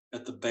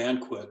at the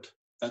banquet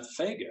at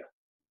FEGA.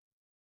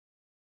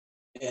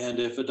 And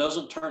if it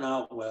doesn't turn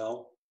out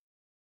well,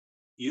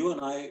 you and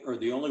I are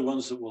the only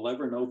ones that will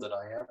ever know that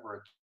I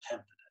ever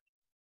attempted it.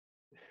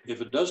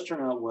 If it does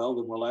turn out well,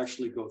 then we'll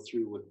actually go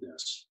through with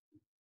this.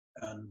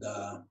 And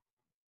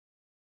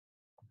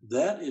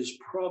that is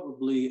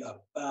probably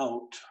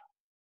about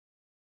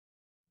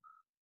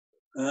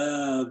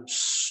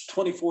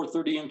 24,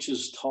 30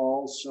 inches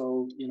tall.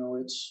 So, you know,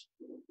 it's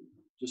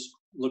just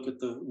look at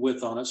the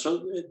width on it.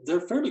 So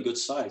they're fairly good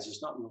size.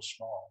 It's not real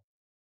small.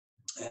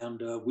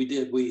 And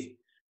we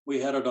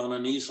had it on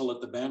an easel at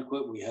the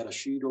banquet. We had a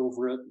sheet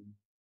over it. And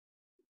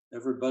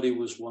everybody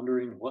was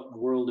wondering what in the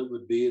world it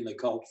would be. And they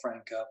called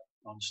Frank up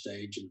on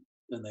stage, and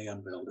then they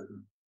unveiled it.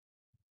 And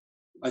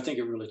I think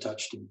it really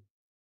touched him.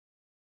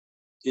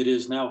 It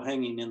is now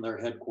hanging in their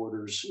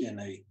headquarters in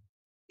a,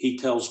 he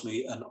tells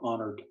me, an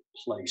honored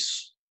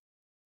place.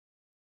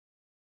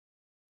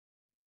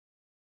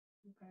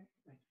 Okay,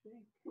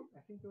 I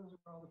think those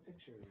are all the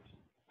pictures.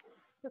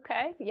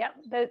 Okay, yep,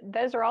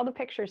 those are all the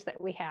pictures that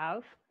we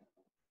have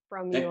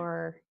from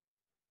your,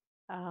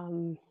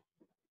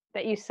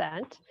 that you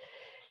sent.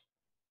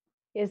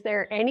 Is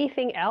there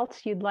anything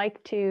else you'd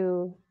like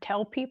to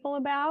tell people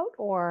about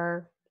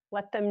or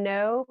let them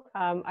know?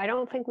 I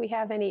don't think we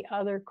have any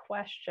other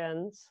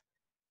questions.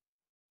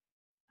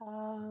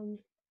 Do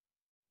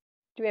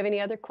we have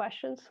any other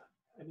questions?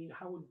 I mean,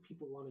 how would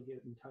people want to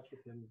get in touch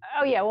with him?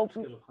 Oh yeah, well,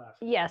 class?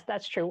 Yes,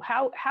 that's true.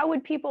 How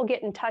would people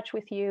get in touch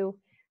with you?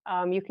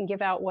 You can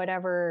give out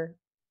whatever,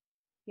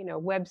 you know,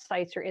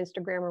 websites or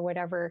Instagram or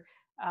whatever,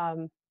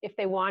 if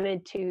they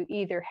wanted to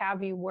either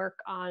have you work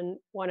on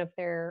one of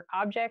their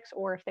objects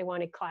or if they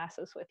wanted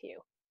classes with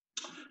you.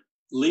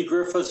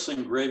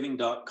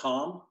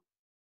 LeeGriffithsEngraving.com.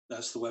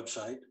 That's the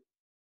website.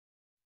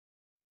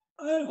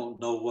 I don't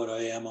know what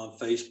I am on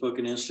Facebook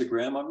and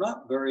Instagram. I'm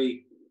not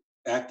very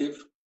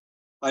active.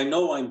 I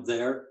know I'm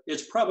there.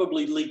 It's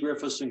probably Lee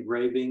Griffiths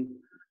Engraving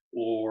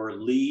or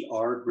Lee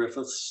R.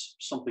 Griffiths,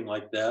 something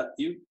like that.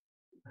 You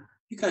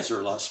guys are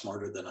a lot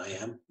smarter than I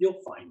am.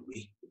 You'll find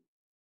me.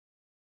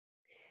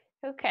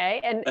 Okay,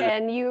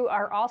 and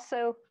you're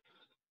also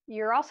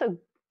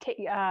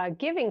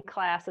giving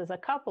classes a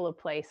couple of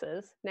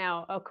places.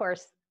 Now, of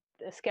course,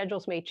 the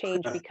schedules may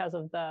change because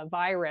of the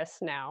virus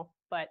now,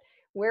 but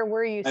where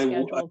were you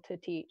scheduled to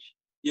teach?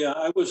 Yeah,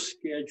 I was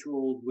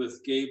scheduled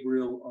with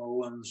Gabriel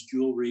Owen's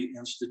Jewelry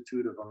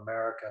Institute of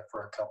America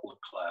for a couple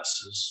of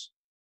classes.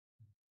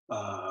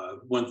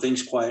 When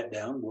things quiet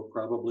down, we'll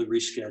probably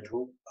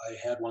reschedule. I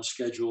had one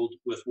scheduled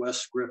with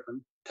Wes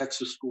Griffin,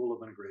 Texas School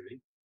of Engraving.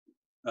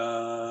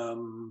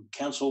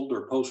 Canceled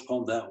or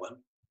postponed that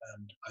one,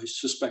 and I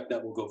suspect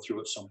that will go through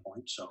at some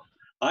point. So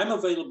I'm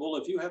available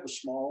if you have a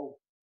small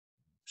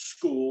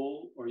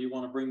school or you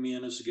want to bring me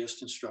in as a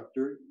guest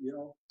instructor. You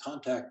know,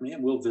 contact me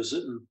and we'll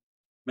visit and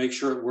make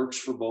sure it works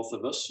for both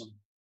of us, and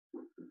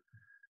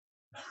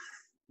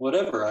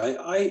whatever.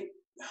 I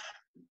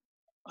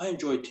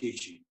enjoy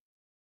teaching.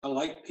 I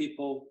like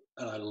people,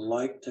 and I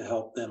like to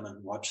help them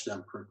and watch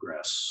them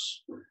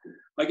progress.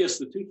 I guess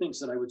the two things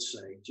that I would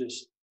say,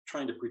 just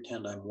trying to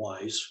pretend I'm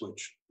wise,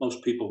 which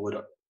most people would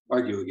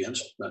argue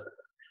against, but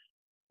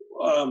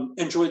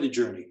enjoy the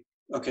journey.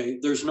 Okay,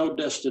 there's no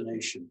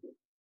destination.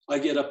 I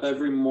get up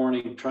every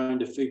morning trying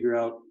to figure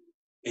out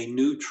a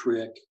new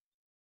trick,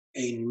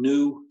 a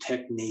new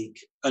technique,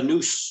 a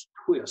new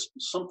twist,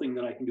 something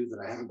that I can do that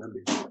I haven't done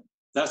before.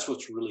 That's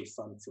what's really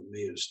fun for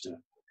me,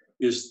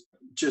 is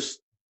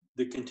just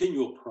the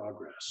continual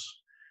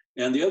progress.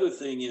 And the other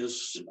thing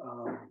is,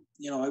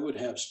 I would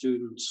have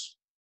students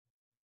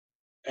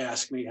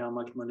ask me how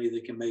much money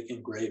they can make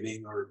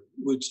engraving, or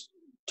would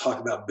talk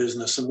about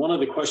business. And one of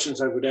the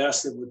questions I would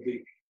ask them would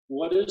be,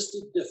 what is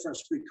the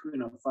difference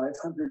between a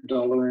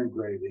 $500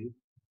 engraving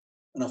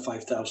and a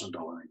 $5,000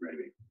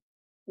 engraving?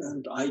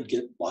 And I'd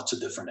get lots of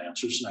different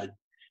answers. And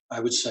I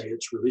would say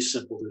it's really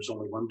simple. There's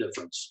only one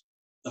difference.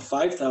 The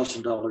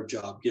 $5,000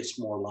 job gets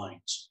more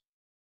lines,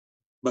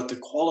 but the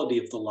quality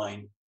of the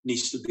line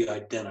needs to be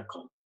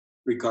identical,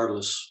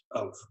 regardless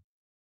of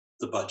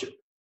the budget.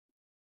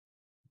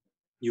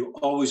 You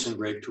always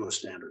engrave to a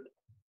standard,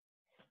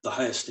 the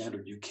highest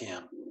standard you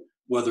can,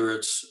 whether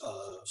it's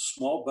a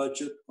small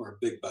budget or a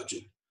big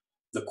budget.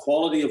 The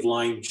quality of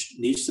line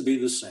needs to be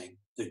the same.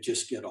 They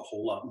just get a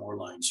whole lot more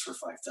lines for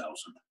 5,000.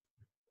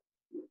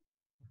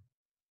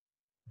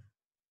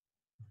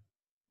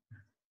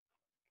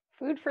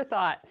 Food for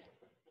thought.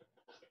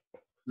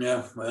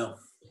 Yeah, well,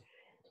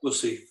 we'll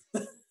see.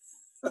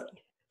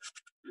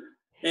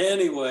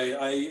 Anyway,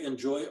 I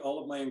enjoy all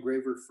of my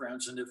engraver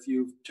friends, and if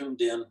you've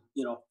tuned in,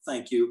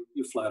 thank you.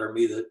 You flatter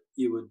me that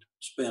you would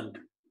spend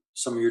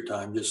some of your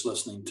time just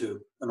listening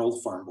to an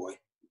old farm boy.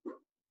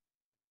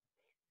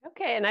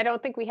 Okay, and I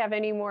don't think we have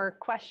any more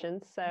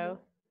questions, so.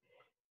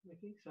 I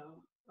think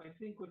so. I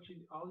think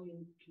all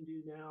you can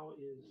do now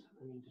is,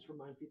 just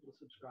remind people to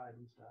subscribe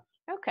and stuff.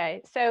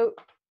 Okay,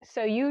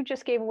 so you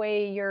just gave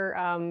away your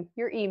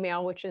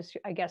email, which is,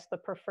 I guess, the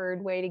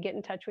preferred way to get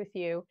in touch with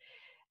you.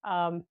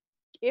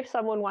 If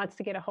someone wants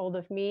to get a hold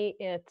of me,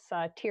 it's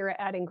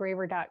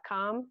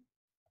Tira@engraver.com.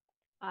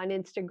 On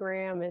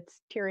Instagram,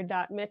 it's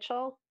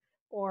Tira.Mitchell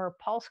or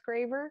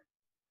PulseGraver,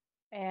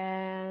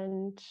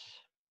 and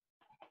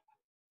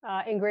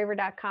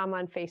Engraver.com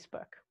on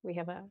Facebook. We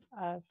have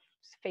a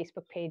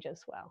Facebook page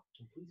as well.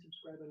 And please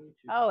subscribe on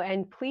YouTube. Oh,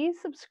 and please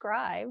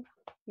subscribe.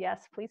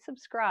 Yes, please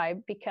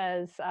subscribe,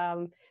 because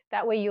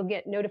that way you'll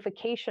get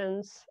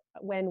notifications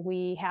when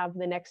we have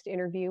the next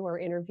interview or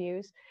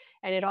interviews.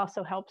 And it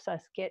also helps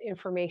us get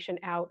information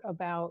out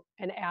about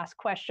and ask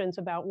questions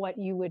about what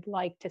you would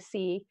like to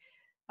see.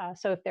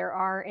 So if there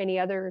are any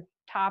other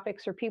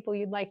topics or people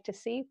you'd like to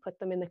see, put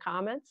them in the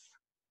comments.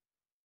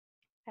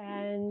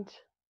 And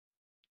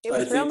it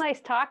was real nice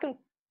talking.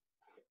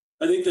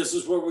 I think this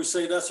is where we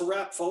say that's a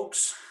wrap,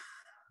 folks.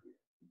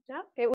 Yeah, it